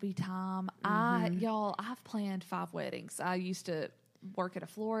such a happy time. I've planned 5 weddings. I used to work at a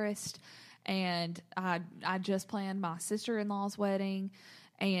florist, and I just planned my sister-in-law's wedding,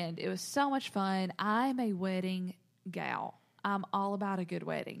 and it was so much fun. I'm a wedding gal. I'm all about a good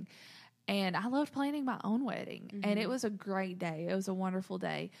wedding. And I loved planning my own wedding, and it was a great day. It was a wonderful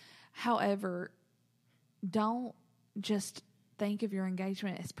day. However, don't just think of your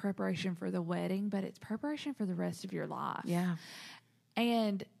engagement as preparation for the wedding, but it's preparation for the rest of your life. Yeah.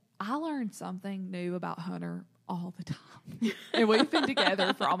 And I learned something new about Hunter all the time. And we've been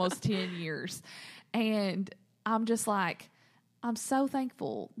together for almost 10 years. And I'm just like, I'm so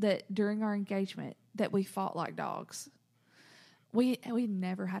thankful that during our engagement that we fought like dogs. We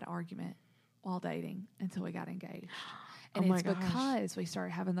never had an argument while dating until we got engaged. And Oh my it's gosh. because we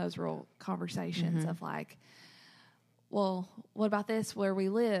started having those real conversations of like, well, what about this where we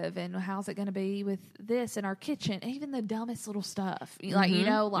live, and how's it going to be with this in our kitchen? Even the dumbest little stuff. Like,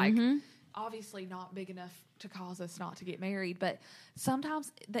 obviously not big enough to cause us not to get married, but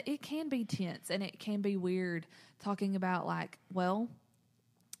sometimes it can be tense and it can be weird talking about like, well,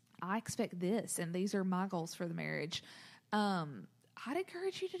 I expect this and these are my goals for the marriage. I'd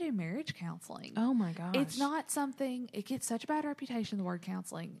encourage you to do marriage counseling. Oh, my gosh. It's not something, it gets such a bad reputation, the word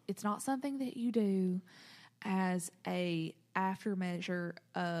counseling. It's not something that you do as a after measure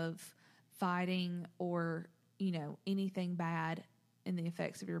of fighting or, anything bad in the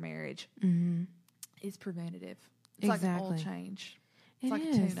effects of your marriage. It's preventative. It's like an oil Exactly. change. It It's like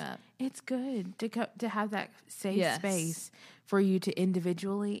is. a tune-up. It's good to have that safe Yes. space for you to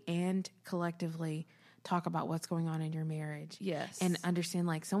individually and collectively talk about what's going on in your marriage. Yes. And understand,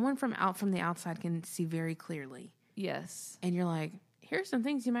 like, someone from the outside can see very clearly. Yes. And you're like, here's some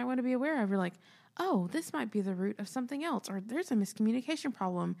things you might want to be aware of. You're like, oh, this might be the root of something else, or there's a miscommunication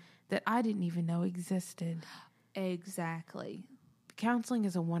problem that I didn't even know existed. Exactly. Counseling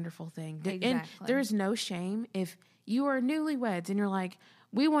is a wonderful thing. And Exactly. there is no shame if you are newlyweds and you're like,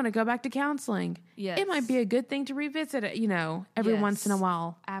 we want to go back to counseling. Yes. It might be a good thing to revisit it, every once in a Yes.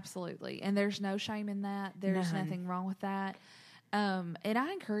 while. Absolutely. And there's no shame in that. There's None. nothing wrong with that. And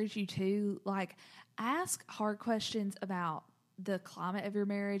I encourage you to ask hard questions about the climate of your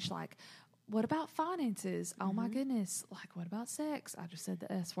marriage. Like, what about finances? Oh my goodness. Like, what about sex? I just said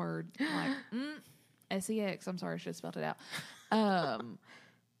the S word. SEX. I'm sorry. I should have spelled it out.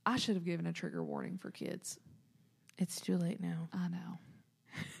 I should have given a trigger warning for kids. It's too late now. I know.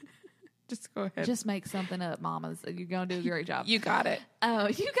 Just go ahead. Just make something up, mamas. You're going to do a great job. You got it. Oh,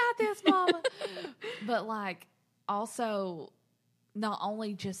 you got this, mama. But also not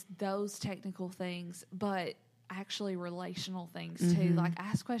only just those technical things, but actually relational things too. Like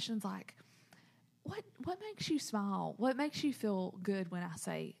ask questions like, what makes you smile? What makes you feel good when I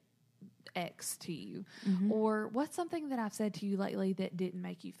say X to you? Or what's something that I've said to you lately that didn't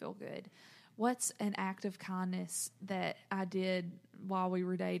make you feel good? What's an act of kindness that I did while we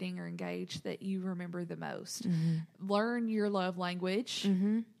were dating or engaged that you remember the most? Learn your love language.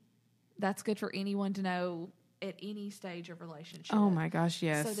 That's good for anyone to know at any stage of relationship. Oh my gosh,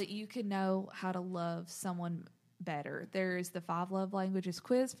 yes. So that you can know how to love someone better. There is the 5 love languages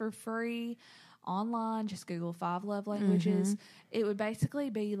quiz for free online. Just Google 5 love languages. It would basically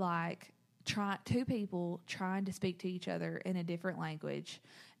be like two people trying to speak to each other in a different language,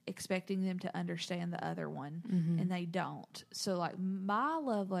 expecting them to understand the other one, and they don't. So my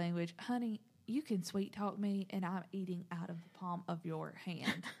love language, honey, you can sweet talk me and I'm eating out of the palm of your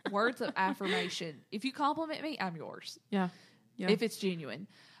hand. Words of affirmation. If you compliment me, I'm yours. yeah. If it's genuine.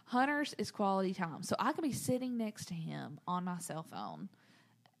 Hunter's is quality time. So I could be sitting next to him on my cell phone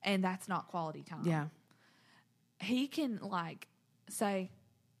and that's not quality time. Yeah. He can say,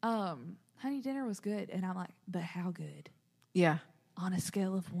 honey, dinner was good. And I'm like, but how good? Yeah. on a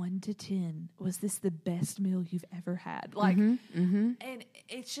scale of 1 to 10, was this the best meal you've ever had? Like, Mm-hmm. and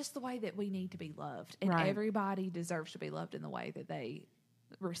it's just the way that we need to be loved. And Right. everybody deserves to be loved in the way that they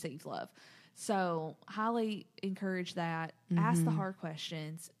receive love. So highly encourage that. Ask the hard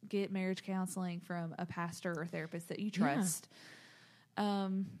questions. Get marriage counseling from a pastor or therapist that you trust.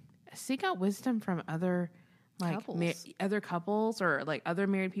 Seek out wisdom from other like Couples. other couples or like other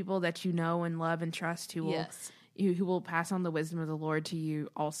married people that you know and love and trust who will pass on the wisdom of the Lord to you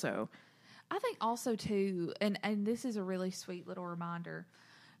also. I think also too, and this is a really sweet little reminder.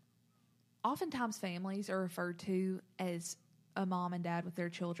 Oftentimes families are referred to as a mom and dad with their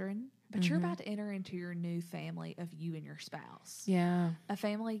children, but you're about to enter into your new family of you and your spouse. Yeah. A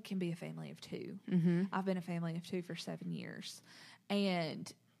family can be a family of two. I've been a family of two for 7 years.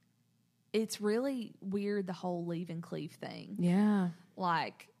 And it's really weird, the whole leave and cleave thing. Yeah.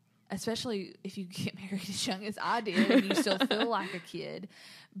 Like, especially if you get married as young as I did and you still feel like a kid,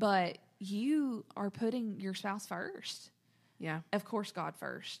 but you are putting your spouse first. Yeah. Of course, God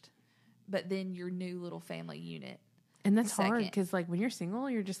first, but then your new little family unit. And that's hard Second. because, like, when you're single,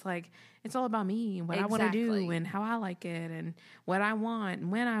 you're just like, it's all about me and what I want to do Exactly. and how I like it and what I want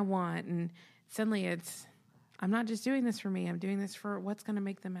and when I want. And suddenly I'm not just doing this for me. I'm doing this for what's going to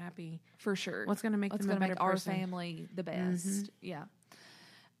make them happy. For sure. What's going to make What's them a going to better make our person. family the best. Yeah.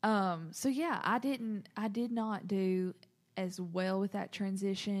 So yeah, I did not do as well with that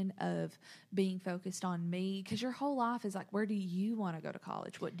transition of being focused on me, because your whole life is like, where do you want to go to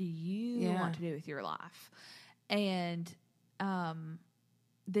college? What do you want to do with your life? And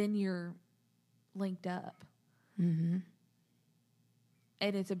then you're linked up. And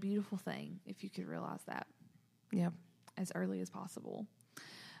it's a beautiful thing if you could realize that Yep. as early as possible.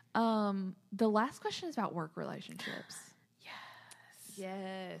 The last question is about work relationships.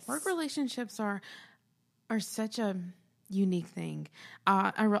 Yes. Work relationships are such a unique thing.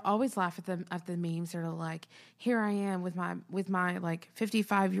 Always laugh at the memes that are like, here I am with my like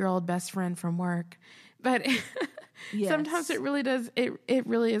 55-year-old best friend from work. But sometimes it really does. It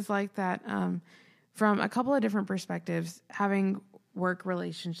really is like that. From a couple of different perspectives, having work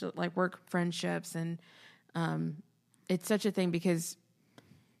relationships, like work friendships, and it's such a thing because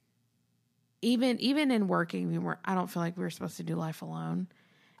even in working, I don't feel like we were supposed to do life alone.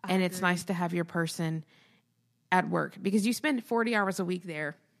 And it's nice to have your person at work because you spend 40 hours a week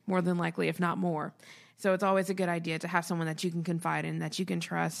there, more than likely, if not more. So it's always a good idea to have someone that you can confide in, that you can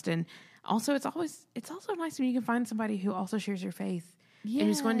trust. And also it's also nice when you can find somebody who also shares your faith and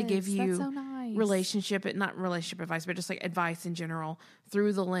who's going to give you that's so nice. not relationship advice, but just like advice in general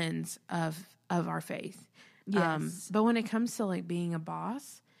through the lens of our faith. Yes. But when it comes to like being a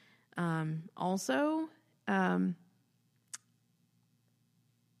boss,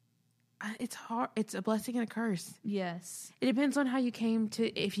 it's hard. It's a blessing and a curse. Yes. It depends on how you came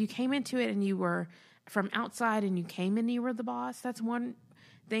to. If you came into it and you were from outside and you came in and you were the boss, that's one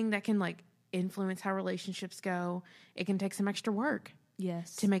thing that can like influence how relationships go. It can take some extra work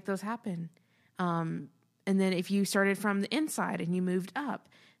Yes. to make those happen. And then if you started from the inside and you moved up,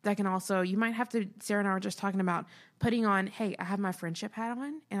 that can also, you might have to, Sarah and I were just talking about putting on, hey, I have my friendship hat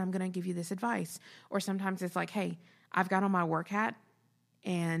on and I'm going to give you this advice. Or sometimes it's like, hey, I've got on my work hat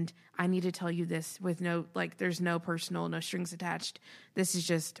and I need to tell you this with no, like, there's no personal, no strings attached. This is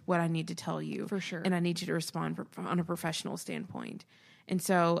just what I need to tell you. For sure. And I need you to respond on a professional standpoint. And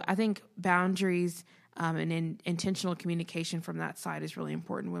so I think boundaries and intentional communication from that side is really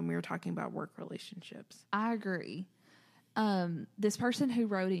important when we were talking about work relationships. I agree. This person who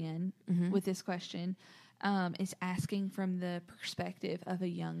wrote in with this question is asking from the perspective of a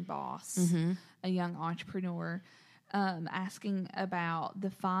young boss, a young entrepreneur, asking about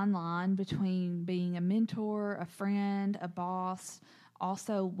the fine line between being a mentor, a friend, a boss.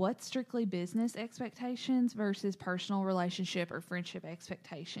 Also, what's strictly business expectations versus personal relationship or friendship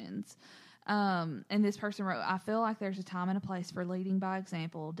expectations. And this person wrote, I feel like there's a time and a place for leading by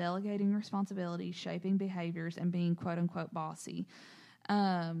example, delegating responsibilities, shaping behaviors, and being quote unquote bossy.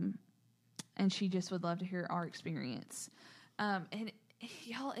 And she just would love to hear our experience. And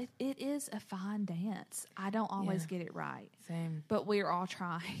y'all, it is a fine dance. I don't always get it right. Same. But we're all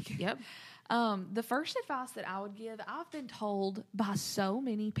trying. Yep. The first advice that I would give, I've been told by so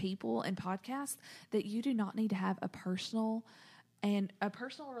many people in podcasts that you do not need to have a personal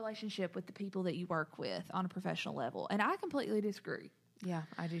relationship with the people that you work with on a professional level. And I completely disagree. Yeah,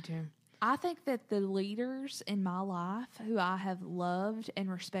 I do too. I think that the leaders in my life who I have loved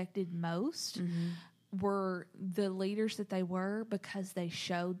and respected most were the leaders that they were because they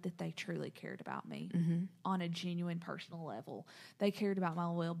showed that they truly cared about me on a genuine personal level. They cared about my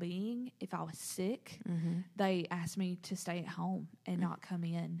well-being. If I was sick, they asked me to stay at home and not come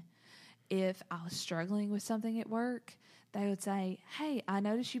in. If I was struggling with something at work, they would say, hey, I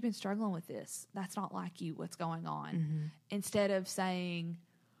noticed you've been struggling with this. That's not like you. What's going on? Instead of saying,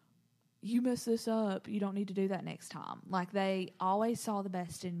 you messed this up. You don't need to do that next time. Like, they always saw the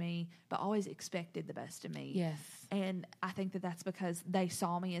best in me, but always expected the best in me. Yes. And I think that that's because they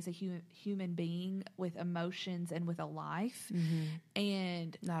saw me as a human being with emotions and with a life.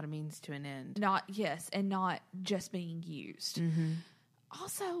 And Not a means to an end. not just being used.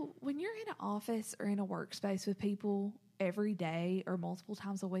 Also, when you're in an office or in a workspace with people every day or multiple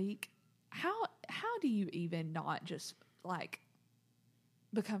times a week, how do you even not just, like,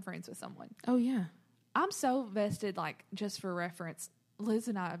 become friends with someone? Oh, yeah. I'm so vested, like, just for reference, Liz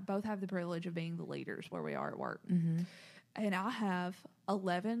and I both have the privilege of being the leaders where we are at work. And I have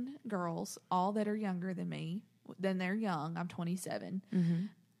 11 girls, all that are younger than me. Then they're young. I'm 27. Who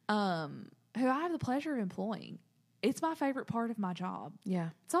I have the pleasure of employing. It's my favorite part of my job. Yeah.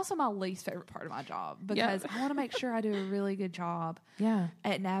 It's also my least favorite part of my job because I want to make sure I do a really good job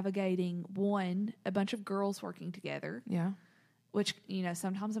at navigating, one, a bunch of girls working together. Yeah. Which, you know,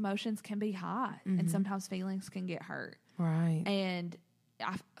 sometimes emotions can be high and sometimes feelings can get hurt. Right. And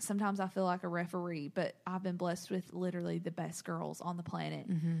sometimes I feel like a referee, but I've been blessed with literally the best girls on the planet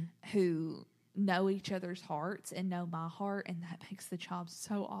who know each other's hearts and know my heart, and that makes the job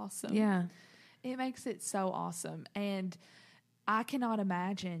so awesome. Yeah. It makes it so awesome. And I cannot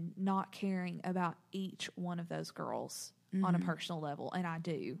imagine not caring about each one of those girls on a personal level, and I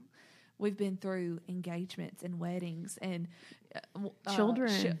do. We've been through engagements and weddings and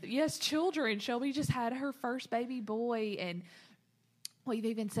children. Children. Shelby just had her first baby boy, and we've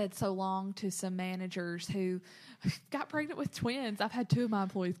even said so long to some managers who got pregnant with twins. I've had 2 of my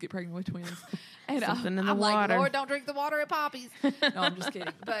employees get pregnant with twins. And Something in the I'm water. like, Lord, don't drink the water at Poppy's. No, I'm just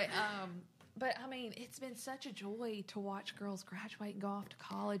kidding. But I mean, it's been such a joy to watch girls graduate and go off to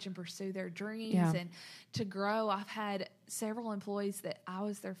college and pursue their dreams and to grow. I've had several employees that I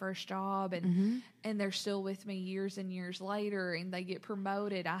was their first job, and they're still with me years and years later, and they get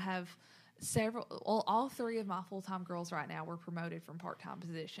promoted. I have all 3 of my full-time girls right now were promoted from part-time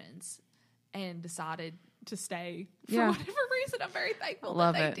positions and decided to stay for whatever reason. I'm very thankful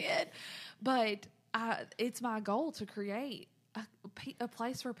that they did. But it's my goal to create a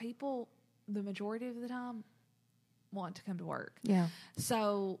place where people, the majority of the time, want to come to work. Yeah.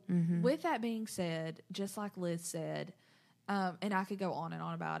 So with that being said, just like Liz said, and I could go on and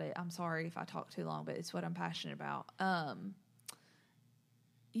on about it. I'm sorry if I talk too long, but it's what I'm passionate about.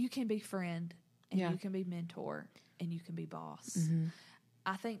 You can be friend, and you can be mentor, and you can be boss.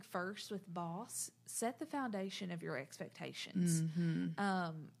 I think first with boss, set the foundation of your expectations.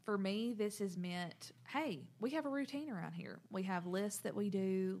 For me, this has meant, hey, we have a routine around here. We have lists that we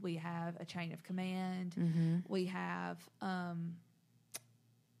do. We have a chain of command. We have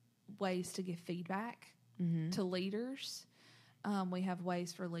ways to give feedback to leaders. We have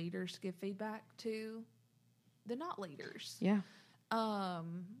ways for leaders to give feedback to the not leaders. Yeah.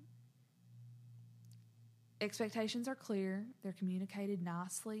 Expectations are clear. They're communicated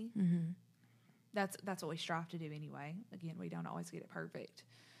nicely. That's what we strive to do anyway. Again, we don't always get it perfect.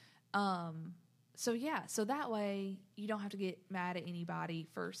 So that way you don't have to get mad at anybody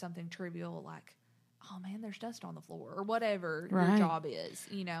for something trivial like, oh man, there's dust on the floor or whatever your job is,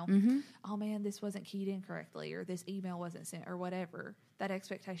 you know. Oh man, this wasn't keyed in correctly or this email wasn't sent or whatever. That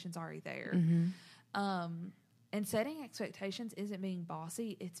expectation's already there. And setting expectations isn't being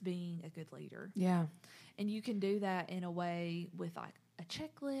bossy, it's being a good leader. Yeah. And you can do that in a way with like a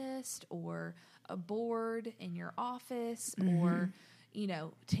checklist or a board in your office or, you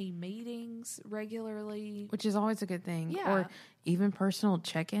know, team meetings regularly. Which is always a good thing. Yeah. Or even personal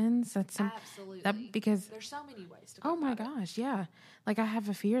check-ins. That's absolutely. Because there's so many ways to go. Oh my gosh, yeah. Like I have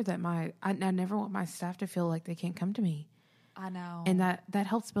a fear that I never want my staff to feel like they can't come to me. I know. And that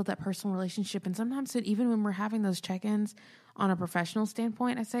helps build that personal relationship. And sometimes even when we're having those check-ins on a professional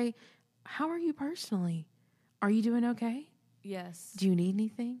standpoint, I say, how are you personally? Are you doing okay? Yes. Do you need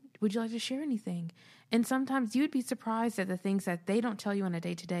anything? Would you like to share anything? And sometimes you would be surprised at the things that they don't tell you on a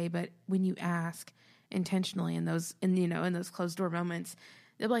day-to-day, but when you ask intentionally in those closed door moments,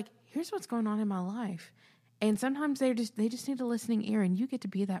 they're like, here's what's going on in my life. And sometimes they just need a listening ear, and you get to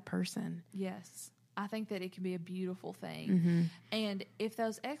be that person. Yes. I think that it can be a beautiful thing. And if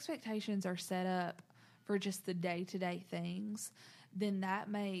those expectations are set up for just the day-to-day things, then that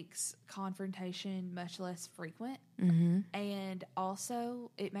makes confrontation much less frequent. And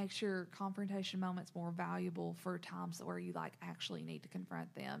also it makes your confrontation moments more valuable for times where you like actually need to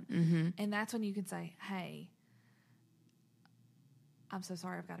confront them. And that's when you can say, hey, I'm so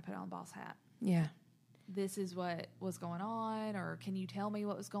sorry, I've got to put on the boss hat. Yeah. This is what was going on, or can you tell me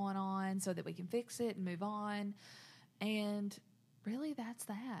what was going on so that we can fix it and move on? And really, that's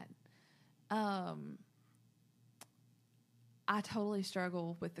that. I totally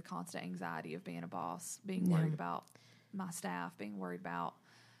struggle with the constant anxiety of being a boss, being worried about my staff, being worried about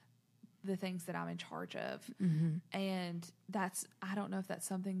the things that I'm in charge of. And I don't know if that's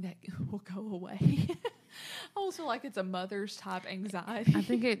something that will go away. I almost feel like it's a mother's type anxiety. I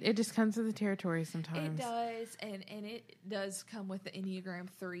think it just comes with the territory sometimes. It does, and it does come with the Enneagram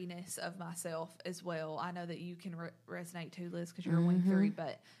 3-ness of myself as well. I know that you can resonate too, Liz, because you're a wing 3,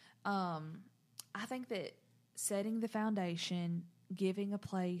 but I think that setting the foundation, giving a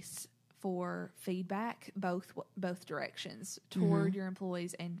place for feedback both directions toward your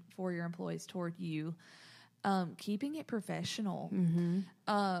employees and for your employees toward you, keeping it professional.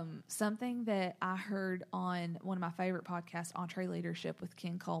 Something that I heard on one of my favorite podcasts, EntreLeadership with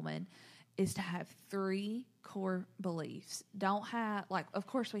Ken Coleman, is to have 3 core beliefs. Don't have, like, of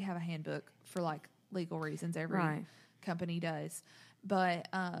course we have a handbook for like legal reasons, every company does, but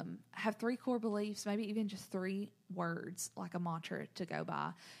have 3 core beliefs, maybe even just 3 words, like a mantra to go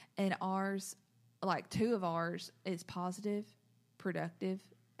by. And ours, like 2 of ours is positive, productive,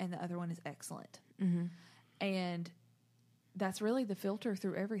 and the other one is excellent. And that's really the filter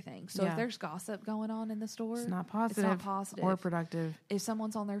through everything. So if there's gossip going on in the store, it's not positive or productive. If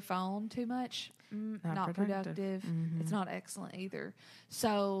someone's on their phone too much, not productive. It's not excellent either.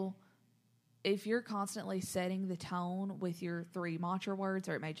 So if you're constantly setting the tone with your 3 mantra words,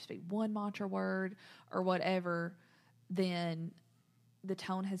 or it may just be 1 mantra word or whatever, then the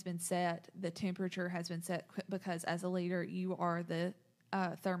tone has been set, the temperature has been set, because as a leader, you are the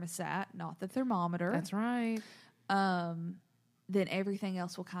thermostat, not the thermometer. That's right. Then everything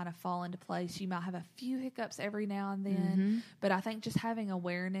else will kind of fall into place. You might have a few hiccups every now and then, but I think just having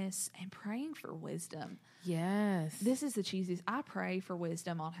awareness and praying for wisdom. Yes. This is the cheesiest. I pray for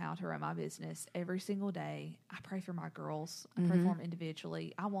wisdom on how to run my business every single day. I pray for my girls. I pray for them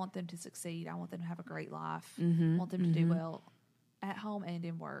individually. I want them to succeed. I want them to have a great life. I want them to do well at home and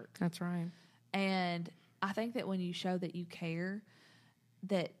in work. That's right. And I think that when you show that you care,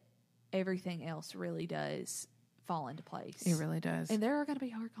 that everything else really does fall into place. It really does. And there are going to be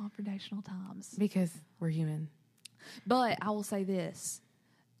hard confrontational times. Because we're human. But I will say this.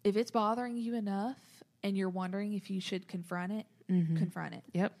 If it's bothering you enough and you're wondering if you should confront it, confront it.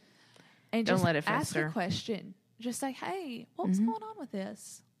 Yep. And Don't just let it ask fester. a question. Just say, hey, what's going on with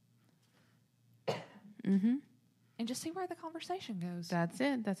this? And just see where the conversation goes. That's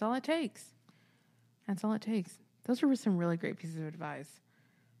it. That's all it takes. That's all it takes. Those were some really great pieces of advice.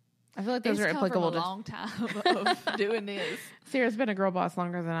 I feel like those are applicable to a long time of doing this. Sarah's been a girl boss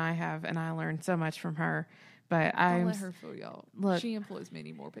longer than I have, and I learned so much from her. But Don't let her fool y'all. Look, she employs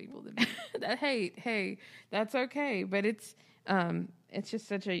many more people than me. hey, that's okay. But it's just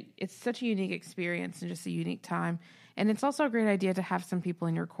such a unique experience and just a unique time. And it's also a great idea to have some people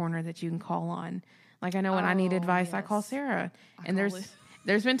in your corner that you can call on. Like, I know when I need advice, I call Sarah. And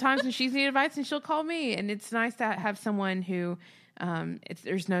there's been times when she's needed advice and she'll call me. And it's nice to have someone who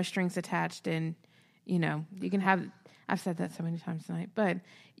there's no strings attached, and you can have. I've said that so many times tonight, but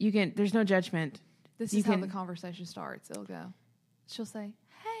there's no judgment. This is how the conversation starts. It'll go. She'll say,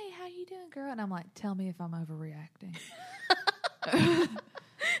 "Hey, how you doing, girl?" And I'm like, "Tell me if I'm overreacting."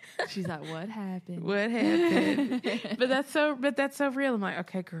 She's like, "What happened? What happened?" But that's so real. I'm like,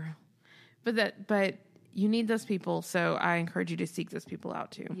 "Okay, girl." But you need those people, so I encourage you to seek those people out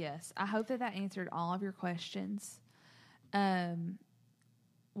too. Yes, I hope that answered all of your questions.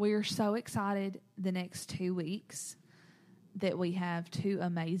 We are so excited the next 2 weeks that we have 2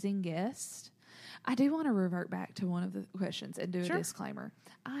 amazing guests. I do want to revert back to one of the questions and do a disclaimer.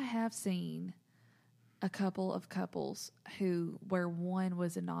 I have seen a couple of couples where one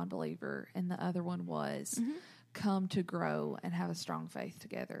was a non-believer and the other one was come to grow and have a strong faith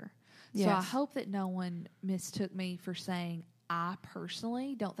together. Yes. So I hope that no one mistook me for saying I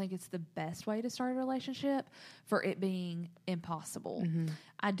personally don't think it's the best way to start a relationship for it being impossible.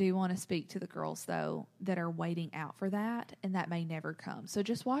 I do want to speak to the girls, though, that are waiting out for that, and that may never come. So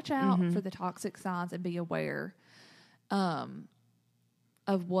just watch out for the toxic signs and be aware of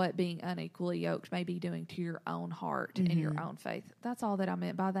of what being unequally yoked may be doing to your own heart and your own faith. That's all that I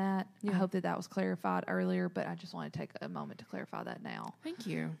meant by that. I hope that was clarified earlier, but I just want to take a moment to clarify that now. Thank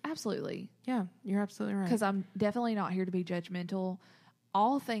you. Absolutely. Yeah, you're absolutely right. Because I'm definitely not here to be judgmental.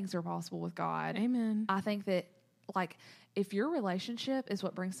 All things are possible with God. Amen. I think that, like, if your relationship is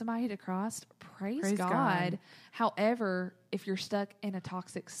what brings somebody to Christ, praise God. However, if you're stuck in a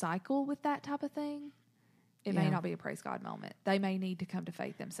toxic cycle with that type of thing, it may not be a praise God moment. They may need to come to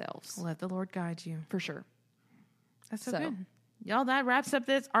faith themselves. Let the Lord guide you. For sure. That's so good. Y'all, that wraps up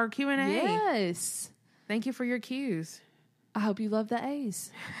our Q&A. Yes. Thank you for your Q's. I hope you love the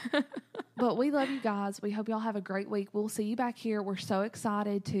A's. But we love you guys. We hope y'all have a great week. We'll see you back here. We're so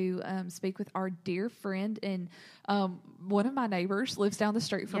excited to speak with our dear friend, and one of my neighbors lives down the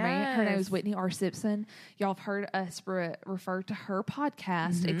street from me. Her name is Whitney R. Simpson. Y'all have heard us refer to her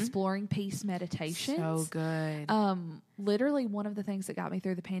podcast, Exploring Peace Meditations. So good. Literally one of the things that got me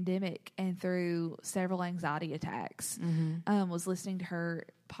through the pandemic and through several anxiety attacks was listening to her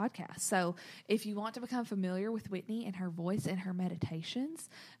podcast. So if you want to become familiar with Whitney and her voice and her meditations,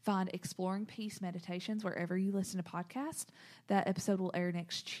 find Exploring Peace Meditations wherever you listen to podcasts. That episode will air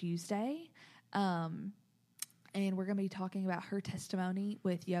next Tuesday. And we're going to be talking about her testimony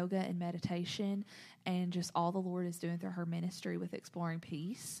with yoga and meditation and just all the Lord is doing through her ministry with Exploring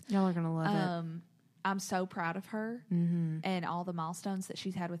Peace. Y'all are going to love it. I'm so proud of her and all the milestones that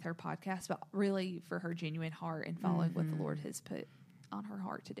she's had with her podcast, but really for her genuine heart and following what the Lord has put on her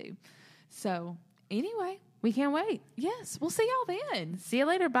heart to do. So anyway, we can't wait. Yes, we'll see y'all then. See you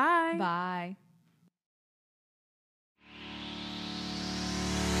later. Bye. Bye.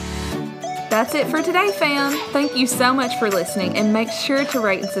 That's it for today, fam. Thank you so much for listening, and make sure to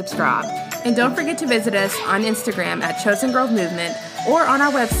rate and subscribe. And don't forget to visit us on Instagram at Chosen Grove Movement or on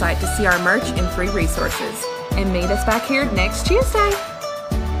our website to see our merch and free resources. And meet us back here next Tuesday.